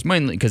few years,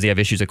 mainly because they have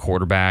issues at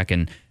quarterback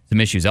and some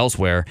issues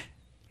elsewhere.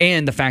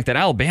 And the fact that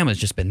Alabama's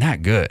just been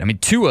that good. I mean,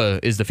 Tua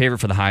is the favorite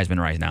for the Heisman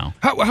right now.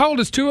 How old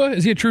is Tua?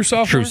 Is he a true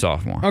sophomore? True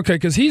sophomore. Okay,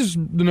 because he's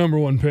the number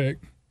one pick.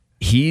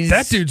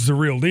 That dude's the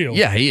real deal.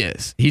 Yeah, he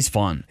is. He's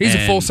fun. He's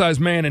a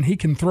full-size man, and he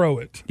can throw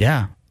it.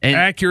 Yeah. And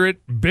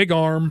accurate, big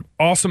arm,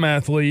 awesome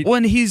athlete. Well,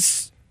 and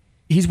he's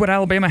what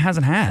Alabama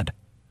hasn't had.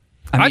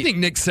 I think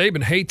Nick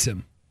Saban hates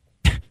him.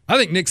 I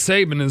think Nick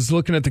Saban is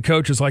looking at the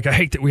coaches like, I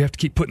hate that we have to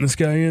keep putting this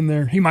guy in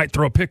there. He might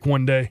throw a pick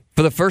one day.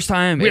 For the first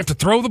time. We have to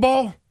throw the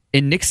ball?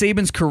 In Nick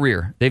Saban's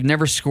career,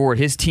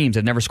 his teams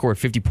have never scored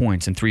 50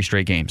 points in 3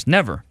 straight games.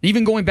 Never.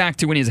 Even going back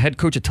to when he was head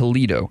coach at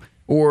Toledo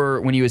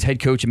or when he was head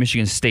coach at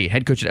Michigan State,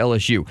 head coach at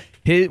LSU.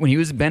 When he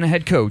was been a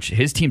head coach,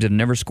 his teams have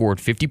never scored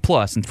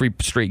 50-plus in 3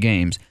 straight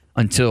games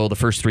until the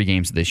first 3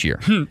 games of this year.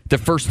 The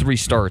first 3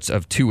 starts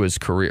of Tua's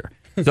career.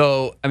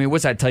 So, I mean,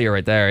 what's that tell you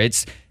right there?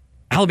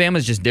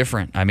 Alabama's just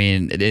different. I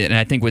mean, and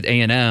I think with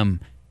A&M,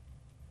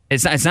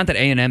 it's not that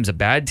A&M's a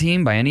bad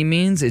team by any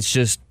means. It's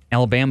just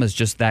Alabama's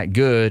just that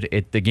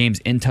good. The game's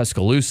in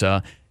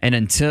Tuscaloosa, and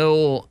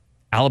until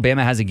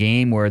Alabama has a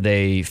game where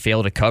they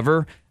fail to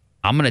cover,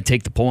 I'm going to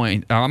take the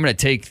point. I'm going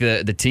to take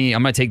the team.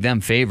 I'm going to take them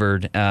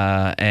favored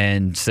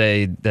and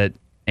say that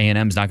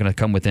A&M's not going to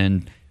come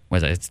within. What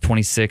is it? It's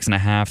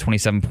 26.5,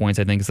 27 points.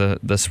 I think is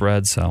the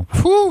spread. So,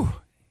 whew,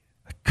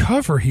 a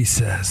cover. He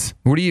says.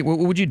 What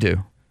would you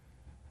do?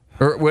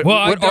 Or what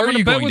are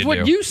you bet going with to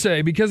what do? you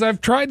say, because I've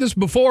tried this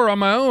before on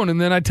my own,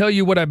 and then I tell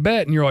you what I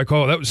bet, and you're like,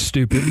 "Oh, that was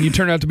stupid," and you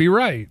turn out to be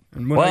right.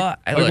 And when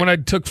when I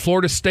took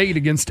Florida State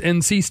against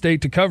NC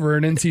State to cover,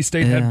 and NC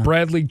State had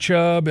Bradley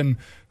Chubb and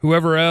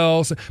whoever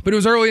else, but it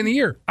was early in the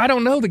year. I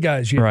don't know the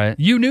guys yet. Right.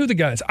 You knew the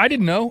guys. I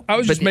didn't know. I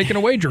was just making a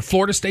wager.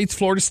 Florida State's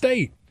Florida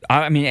State.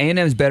 I mean, A&M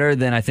is better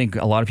than I think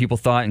a lot of people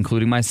thought,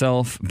 including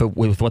myself. But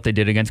with what they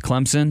did against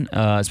Clemson,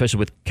 especially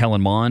with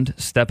Kellen Mond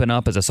stepping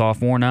up as a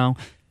sophomore now.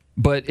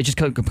 But it just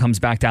comes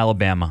back to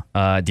Alabama.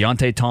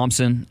 Deontay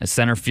Thompson, a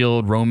center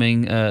field,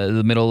 roaming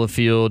the middle of the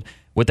field.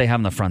 What they have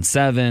in the front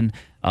 7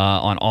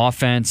 on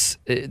offense,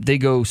 they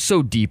go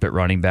so deep at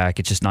running back.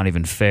 It's just not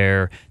even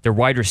fair. Their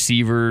wide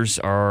receivers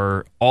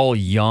are all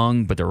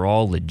young, but they're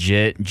all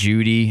legit.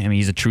 Judy, I mean,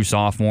 he's a true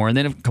sophomore. And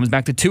then it comes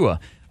back to Tua.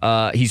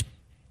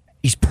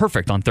 He's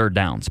perfect on third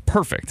downs.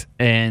 Perfect.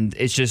 And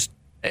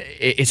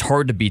it's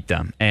hard to beat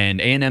them.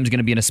 And A&M's going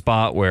to be in a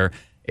spot where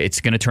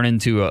it's going to turn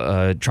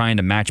into trying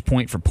to match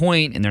point for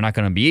point, and they're not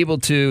going to be able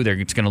to.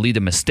 It's going to lead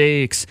to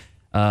mistakes.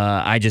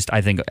 I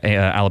think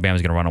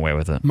Alabama's going to run away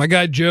with it. My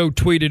guy Joe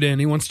tweeted in.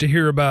 He wants to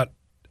hear about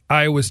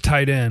Iowa's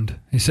tight end.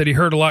 He said he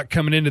heard a lot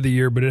coming into the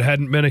year, but it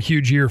hadn't been a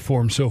huge year for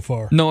him so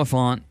far. Noah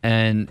Fant,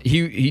 and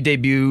he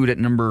debuted at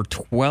number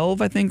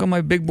 12, I think, on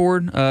my big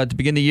board to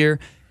begin the year.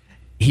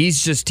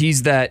 He's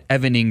that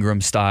Evan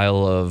Ingram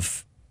style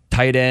of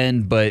tight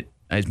end, but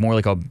he's more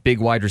like a big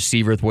wide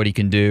receiver with what he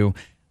can do.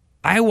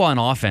 Iowa on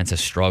offense has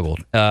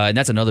struggled, and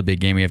that's another big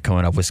game we have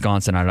coming up,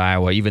 Wisconsin at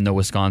Iowa. Even though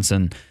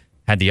Wisconsin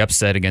had the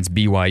upset against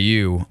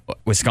BYU,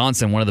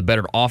 Wisconsin, one of the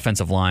better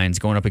offensive lines,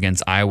 going up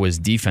against Iowa's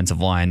defensive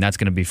line. That's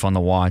going to be fun to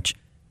watch.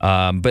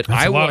 But that's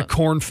Iowa, a lot of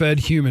corn-fed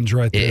humans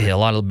right there. A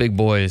lot of the big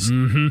boys.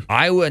 Mm-hmm.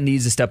 Iowa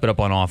needs to step it up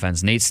on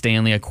offense. Nate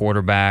Stanley at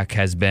quarterback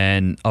has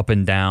been up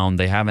and down.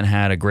 They haven't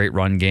had a great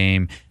run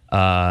game.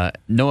 Noah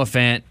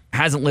Fant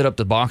hasn't lit up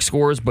the box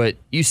scores, but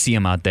you see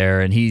him out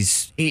there, and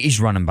he's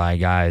running by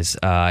guys.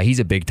 He's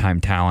a big-time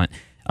talent.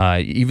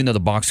 Even though the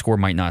box score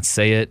might not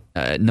say it,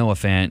 Noah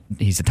Fant,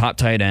 he's a top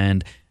tight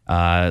end.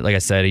 Like I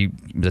said, he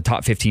was a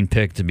top 15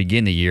 pick to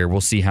begin the year.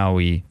 We'll see how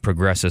he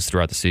progresses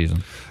throughout the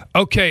season.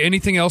 Okay,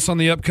 anything else on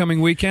the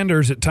upcoming weekend, or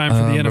is it time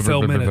for the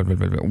NFL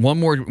Minute? One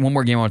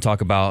more game I want to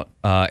talk about.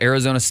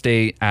 Arizona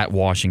State at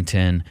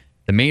Washington.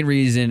 The main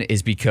reason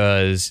is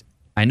because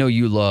I know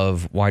you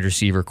love wide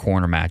receiver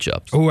corner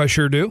matchups. Oh, I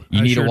sure do.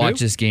 You need to watch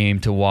this game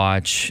to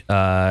watch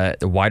the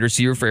wide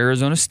receiver for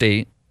Arizona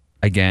State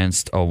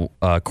against a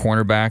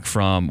cornerback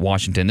from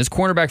Washington. This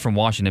cornerback from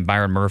Washington,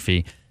 Byron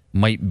Murphy,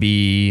 might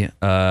be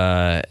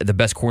the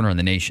best corner in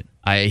the nation.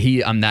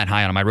 I'm that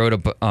high on him. I wrote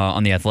up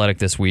on The Athletic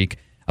this week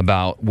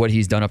about what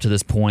he's done up to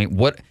this point.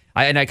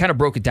 I kind of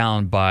broke it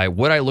down by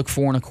what I look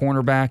for in a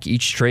cornerback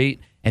each trait,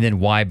 and then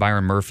why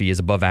Byron Murphy is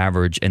above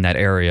average in that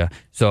area.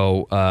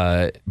 So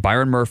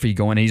Byron Murphy he's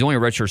only a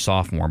redshirt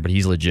sophomore, but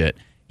he's legit.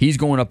 He's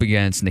going up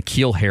against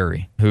N'Keal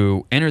Harry,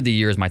 who entered the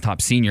year as my top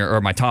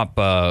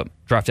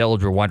draft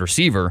eligible wide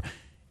receiver.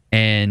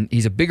 And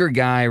he's a bigger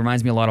guy,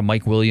 reminds me a lot of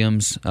Mike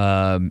Williams.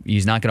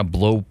 He's not going to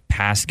blow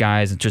past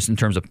guys just in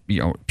terms of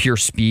pure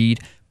speed,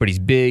 but he's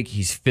big,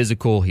 he's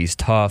physical, he's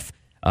tough,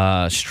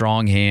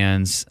 strong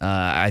hands.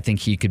 I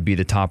think he could be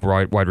the top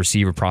wide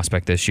receiver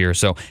prospect this year.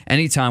 So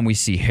anytime we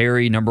see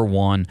Harry, number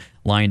 1,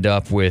 lined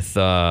up with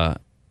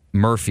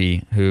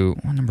Murphy,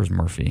 what number's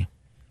Murphy?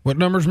 What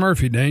number's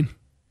Murphy, Dane?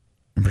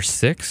 Number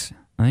 6,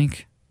 I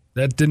think.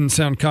 That didn't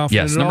sound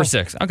confident Yes, at number all.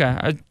 6. Okay.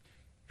 I'm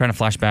trying to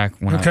flash back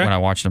when I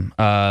watched him.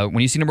 When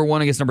you see number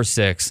 1 against number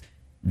 6,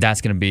 that's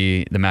going to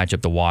be the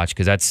matchup to watch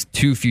because that's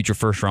 2 future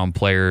first-round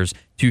players,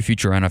 2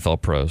 future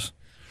NFL pros.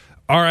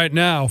 All right,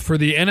 now for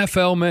the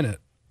NFL Minute.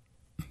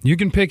 You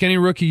can pick any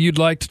rookie you'd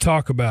like to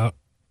talk about.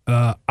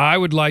 I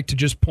would like to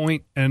just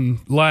point and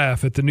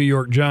laugh at the New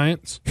York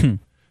Giants,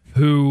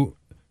 who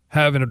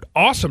have an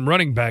awesome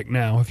running back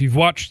now. If you've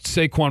watched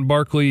Saquon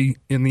Barkley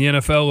in the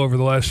NFL over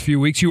the last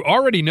few weeks, you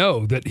already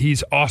know that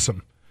he's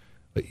awesome.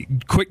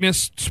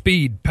 Quickness,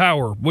 speed,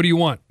 power. What do you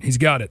want? He's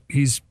got it.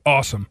 He's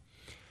awesome.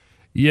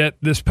 Yet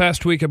this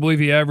past week, I believe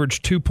he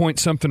averaged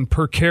 2-point-something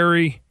per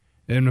carry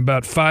and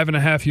about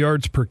 5.5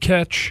 yards per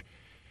catch.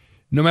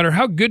 No matter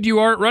how good you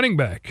are at running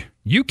back,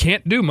 you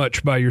can't do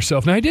much by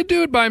yourself. Now, he did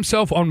do it by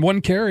himself on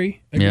 1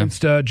 carry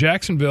against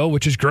Jacksonville,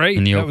 which is great.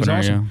 In the that opener,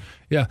 was awesome.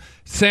 Yeah.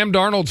 Sam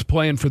Darnold's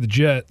playing for the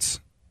Jets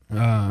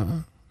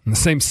in the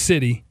same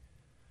city.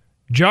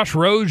 Josh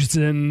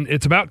Rosen,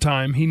 it's about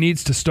time. He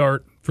needs to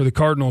start for the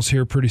Cardinals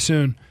here pretty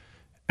soon.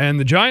 And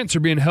the Giants are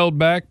being held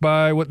back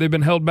by what they've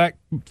been held back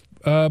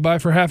by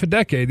for half a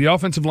decade. The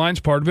offensive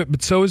line's part of it,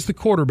 but so is the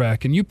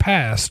quarterback. And you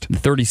passed the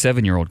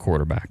 37-year-old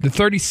quarterback. The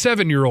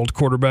 37-year-old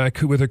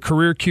quarterback with a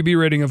career QB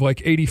rating of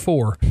like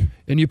 84.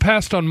 And you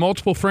passed on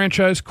multiple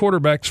franchise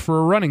quarterbacks for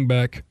a running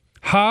back.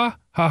 Ha,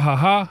 ha, ha,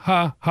 ha,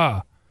 ha,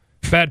 ha.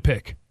 Bad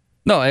pick.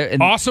 No,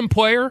 awesome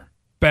player,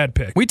 bad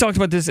pick. We talked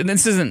about this, and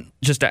this isn't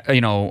just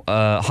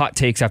hot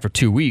takes after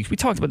 2 weeks. We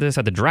talked about this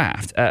at the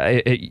draft.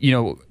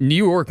 New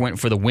York went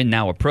for the win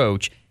now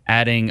approach,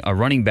 adding a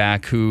running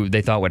back who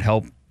they thought would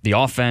help the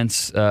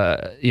offense,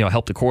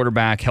 help the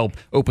quarterback, help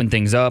open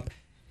things up.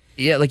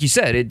 Yeah, like you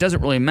said, it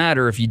doesn't really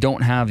matter if you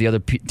don't have the other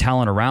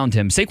talent around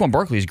him. Saquon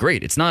Barkley is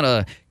great. It's not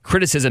a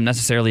criticism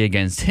necessarily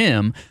against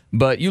him,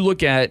 but you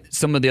look at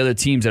some of the other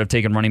teams that have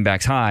taken running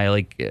backs high,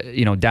 like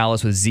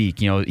Dallas with Zeke.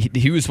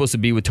 He was supposed to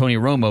be with Tony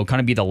Romo, kind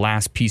of be the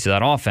last piece of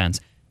that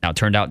offense. Now, it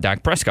turned out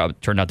Dak Prescott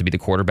turned out to be the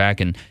quarterback,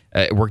 and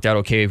it worked out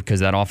okay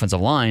because of that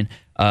offensive line.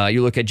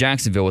 You look at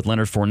Jacksonville with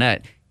Leonard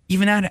Fournette.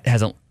 Even that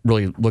hasn't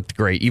really looked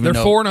great. They're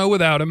 4-0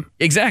 without him.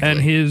 Exactly. And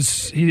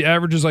he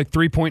averages like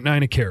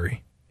 3.9 a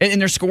carry. And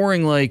they're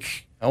scoring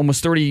like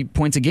almost 30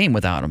 points a game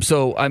without him.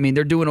 So, I mean,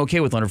 they're doing okay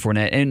with Leonard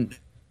Fournette. And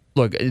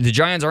look, the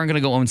Giants aren't going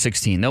to go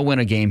 0-16. They'll win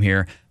a game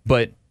here,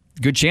 but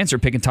good chance they're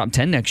picking top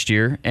 10 next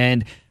year.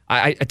 And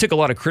I took a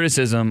lot of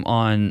criticism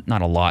on,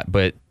 not a lot,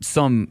 but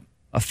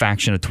a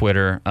faction of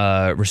Twitter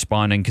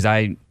responding because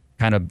I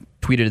kind of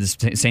tweeted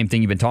the same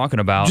thing you've been talking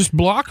about. Just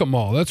block them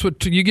all. That's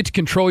what you get to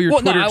control your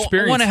Twitter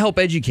experience. I want to help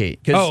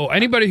educate.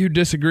 Anybody who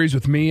disagrees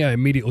with me, I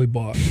immediately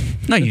block.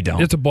 No, you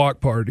don't. It's a block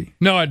party.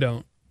 No, I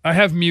don't. I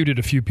have muted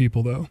a few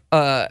people, though.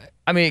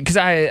 Because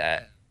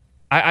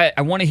I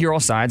want to hear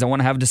all sides. I want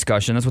to have a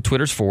discussion. That's what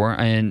Twitter's for.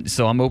 And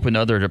so I'm open to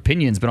other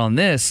opinions. But on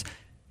this,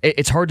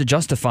 it's hard to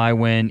justify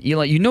when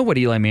Eli, you know what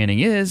Eli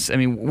Manning is. I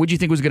mean, what do you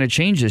think was going to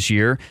change this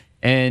year?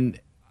 And,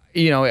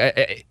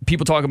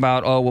 people talk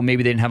about,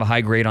 maybe they didn't have a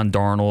high grade on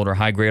Darnold or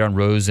high grade on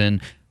Rosen.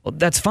 Well,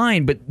 that's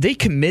fine, but they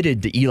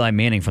committed to Eli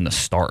Manning from the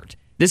start.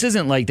 This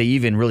isn't like they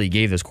even really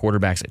gave those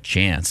quarterbacks a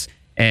chance.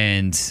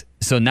 And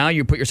so now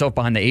you put yourself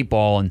behind the 8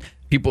 ball, and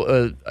people,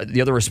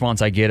 the other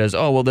response I get is,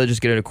 they'll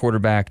just get a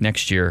quarterback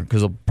next year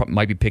because they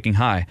might be picking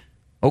high.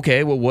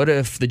 Okay, well, what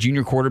if the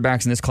junior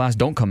quarterbacks in this class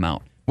don't come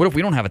out? What if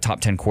we don't have a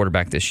top 10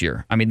 quarterback this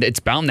year? I mean,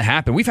 it's bound to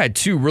happen. We've had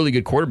 2 really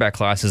good quarterback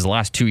classes the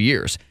last 2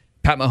 years.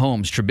 Pat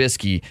Mahomes,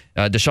 Trubisky,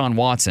 Deshaun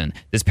Watson.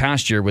 This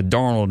past year with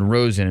Darnold and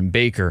Rosen and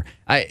Baker.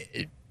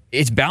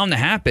 It's bound to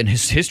happen.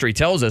 History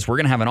tells us we're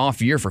going to have an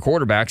off year for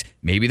quarterbacks.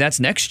 Maybe that's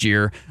next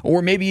year.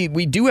 Or maybe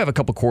we do have a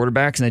couple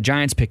quarterbacks and the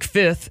Giants pick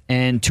 5th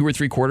and 2 or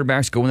 3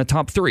 quarterbacks go in the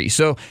top 3.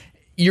 So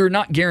you're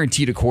not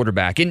guaranteed a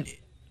quarterback. And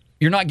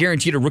you're not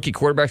guaranteed a rookie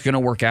quarterback's going to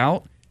work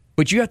out.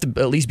 But you have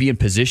to at least be in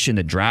position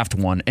to draft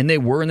one. And they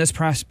were in this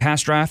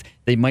past draft.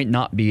 They might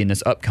not be in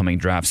this upcoming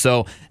draft.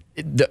 So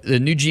the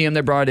new GM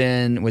they brought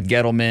in with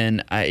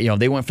Gettleman,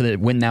 they went for the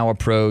win now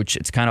approach.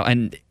 It's kind of,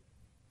 and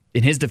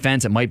in his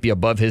defense, it might be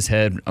above his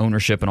head,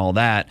 ownership and all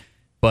that,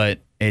 but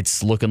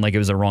it's looking like it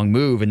was a wrong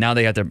move. And now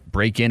they have to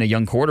break in a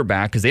young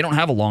quarterback because they don't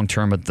have a long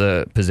term at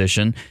the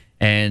position.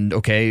 And,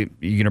 okay,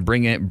 you're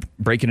going to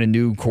break in a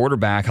new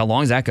quarterback. How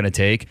long is that going to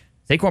take?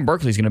 Saquon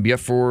Barkley is going to be up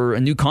for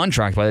a new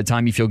contract by the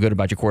time you feel good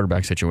about your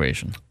quarterback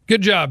situation.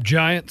 Good job,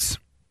 Giants.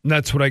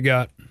 That's what I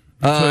got.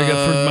 That's what I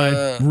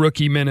got for my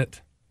rookie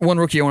minute. One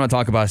rookie I want to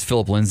talk about is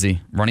Philip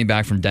Lindsay, running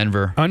back from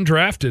Denver.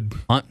 Undrafted.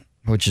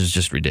 Which is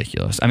just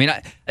ridiculous. I mean,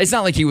 it's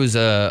not like he was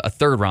a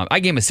third round.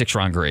 I gave him a 6th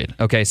round grade.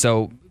 Okay,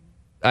 so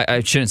I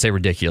shouldn't say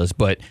ridiculous,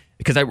 but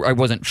because I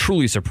wasn't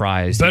truly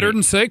surprised. Better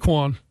than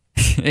Saquon.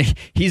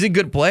 He's a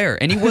good player,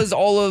 and he was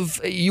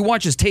you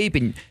watch his tape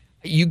and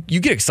you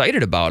get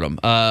excited about him.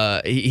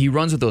 He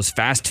runs with those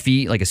fast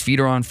feet, like his feet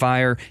are on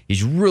fire.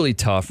 He's really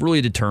tough,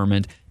 really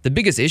determined. The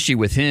biggest issue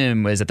with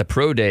him is at the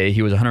pro day,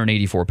 he was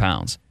 184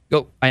 pounds.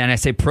 Oh, and I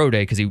say pro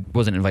day because he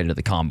wasn't invited to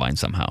the combine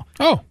somehow.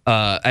 Oh.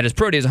 At his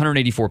pro day, he's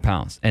 184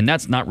 pounds, and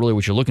that's not really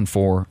what you're looking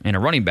for in a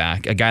running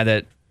back, a guy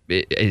that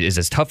is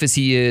as tough as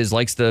he is,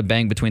 likes to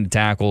bang between the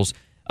tackles,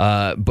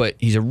 but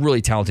he's a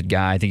really talented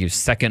guy. I think he was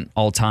 2nd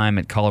all-time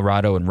at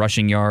Colorado in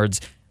rushing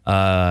yards,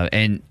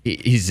 and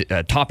he's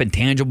a top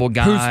intangible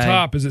guy. Who's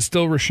top? Is it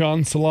still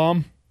Rashaan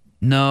Salam?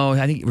 No,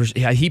 I think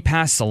he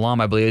passed Salam,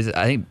 I believe.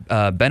 I think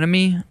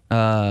Ben-Ami,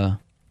 I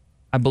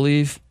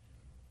believe.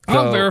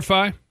 I'll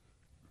verify.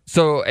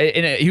 So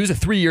he was a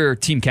 3-year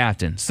team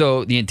captain.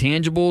 So the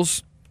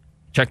intangibles,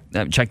 check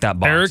that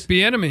box. Eric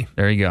Bieniemy.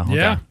 There you go.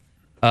 Okay.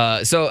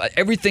 Yeah. So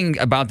everything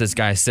about this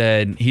guy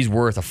said he's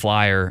worth a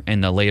flyer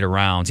in the later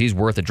rounds. He's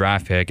worth a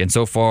draft pick. And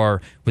so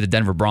far with the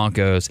Denver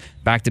Broncos,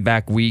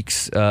 back-to-back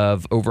weeks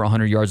of over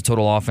 100 yards of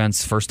total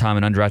offense. First time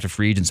an undrafted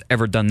free agent's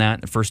ever done that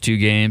in the first 2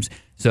 games.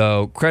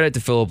 So credit to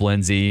Philip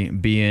Lindsay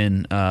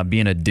being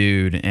a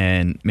dude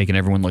and making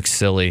everyone look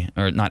silly,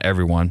 or not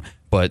everyone,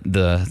 but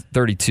the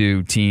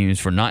 32 teams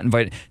for not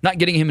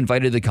getting him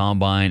invited to the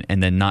combine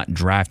and then not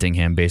drafting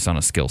him based on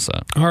a skill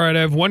set. All right, I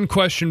have one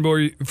question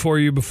for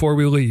you before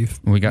we leave.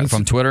 We got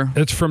from Twitter?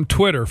 It's from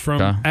Twitter, from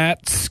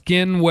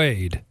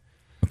 @SkinWade.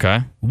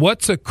 Okay.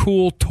 What's a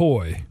cool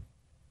toy?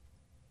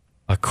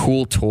 A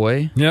cool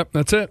toy? Yep,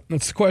 that's it.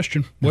 That's the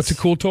question. What's a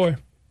cool toy?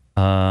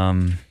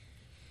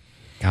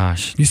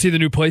 Gosh. You see the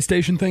new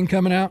PlayStation thing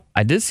coming out?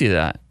 I did see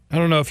that. I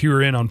don't know if you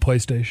were in on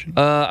PlayStation.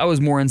 I was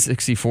more in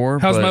 64.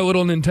 How's my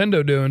little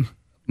Nintendo doing?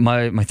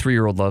 My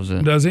 3-year-old loves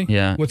it. Does he?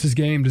 Yeah. What's his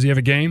game? Does he have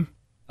a game?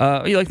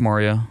 He likes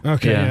Mario.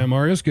 Okay, yeah,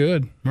 Mario's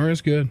good.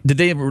 Did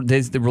they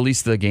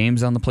release the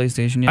games on the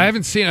PlayStation yet? I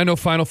haven't seen. I know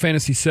Final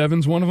Fantasy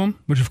VII's one of them,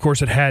 which of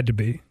course it had to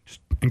be. Just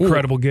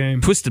incredible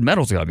game. Twisted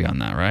Metal's got to be on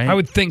that, right? I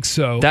would think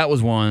so. That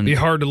was one. It'd be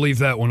hard to leave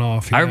that one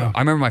off. I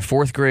remember my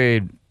 4th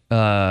grade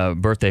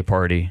birthday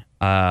party.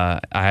 I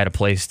had a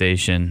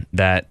PlayStation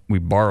that we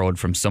borrowed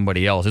from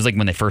somebody else. It was like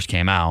when they first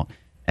came out,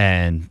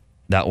 and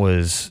that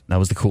was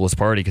the coolest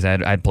party because I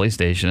had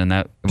PlayStation. And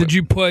that Did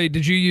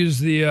you use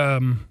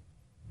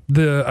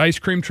the ice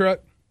cream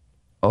truck?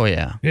 Oh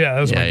yeah, yeah, that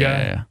was my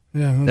guy.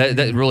 Yeah.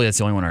 That's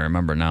the only one I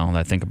remember now that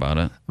I think about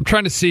it. I'm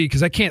trying to see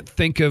because I can't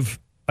think of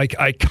like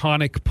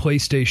iconic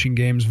PlayStation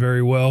games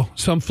very well,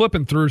 so I'm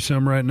flipping through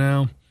some right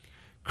now.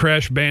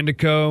 Crash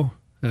Bandicoot,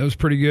 that was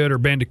pretty good, or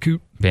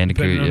Bandicoot,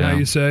 depending on how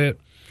you say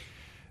it.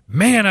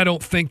 Man, I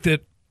don't think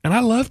that, and I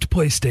loved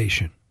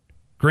PlayStation.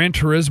 Gran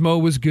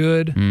Turismo was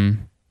good.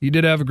 You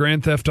did have a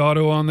Grand Theft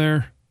Auto on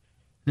there.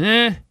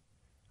 I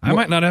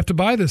might not have to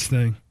buy this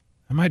thing.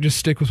 I might just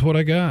stick with what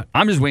I got.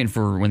 I'm just waiting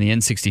for when the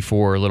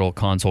N64 little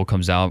console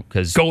comes out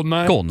because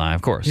GoldenEye,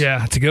 of course.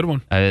 Yeah, it's a good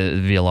one.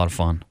 It'd be a lot of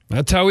fun.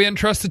 That's how we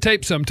entrust the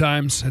tape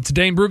sometimes. It's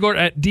Dane Brugler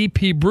at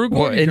DP Brugler.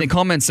 Well, in the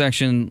comment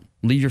section,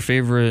 leave your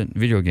favorite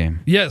video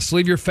game. Yes,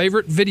 leave your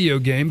favorite video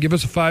game. Give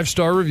us a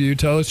 5-star review.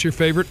 Tell us your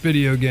favorite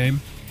video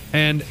game.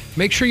 And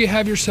make sure you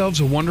have yourselves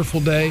a wonderful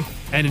day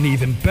and an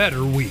even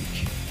better week.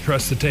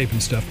 Trust the tape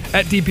and stuff.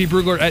 At DP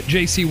Brugler, at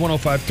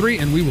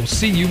JC1053, and we will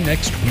see you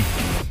next week.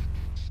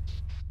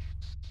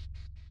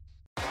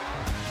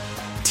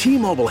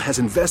 T-Mobile has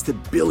invested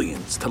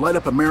billions to light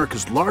up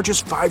America's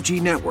largest 5G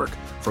network,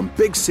 from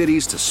big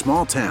cities to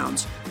small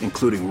towns,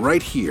 including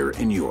right here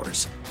in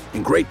yours.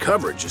 And great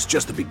coverage is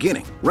just the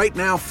beginning. Right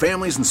now,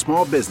 families and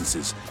small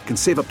businesses can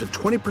save up to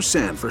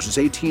 20% versus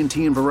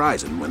AT&T and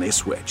Verizon when they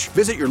switch.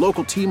 Visit your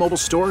local T-Mobile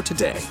store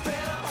today.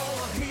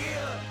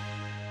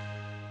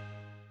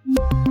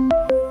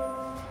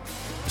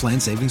 Plan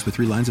savings with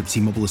 3 lines of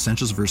T-Mobile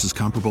Essentials versus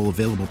comparable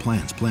available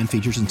plans. Plan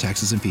features and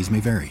taxes and fees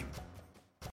may vary.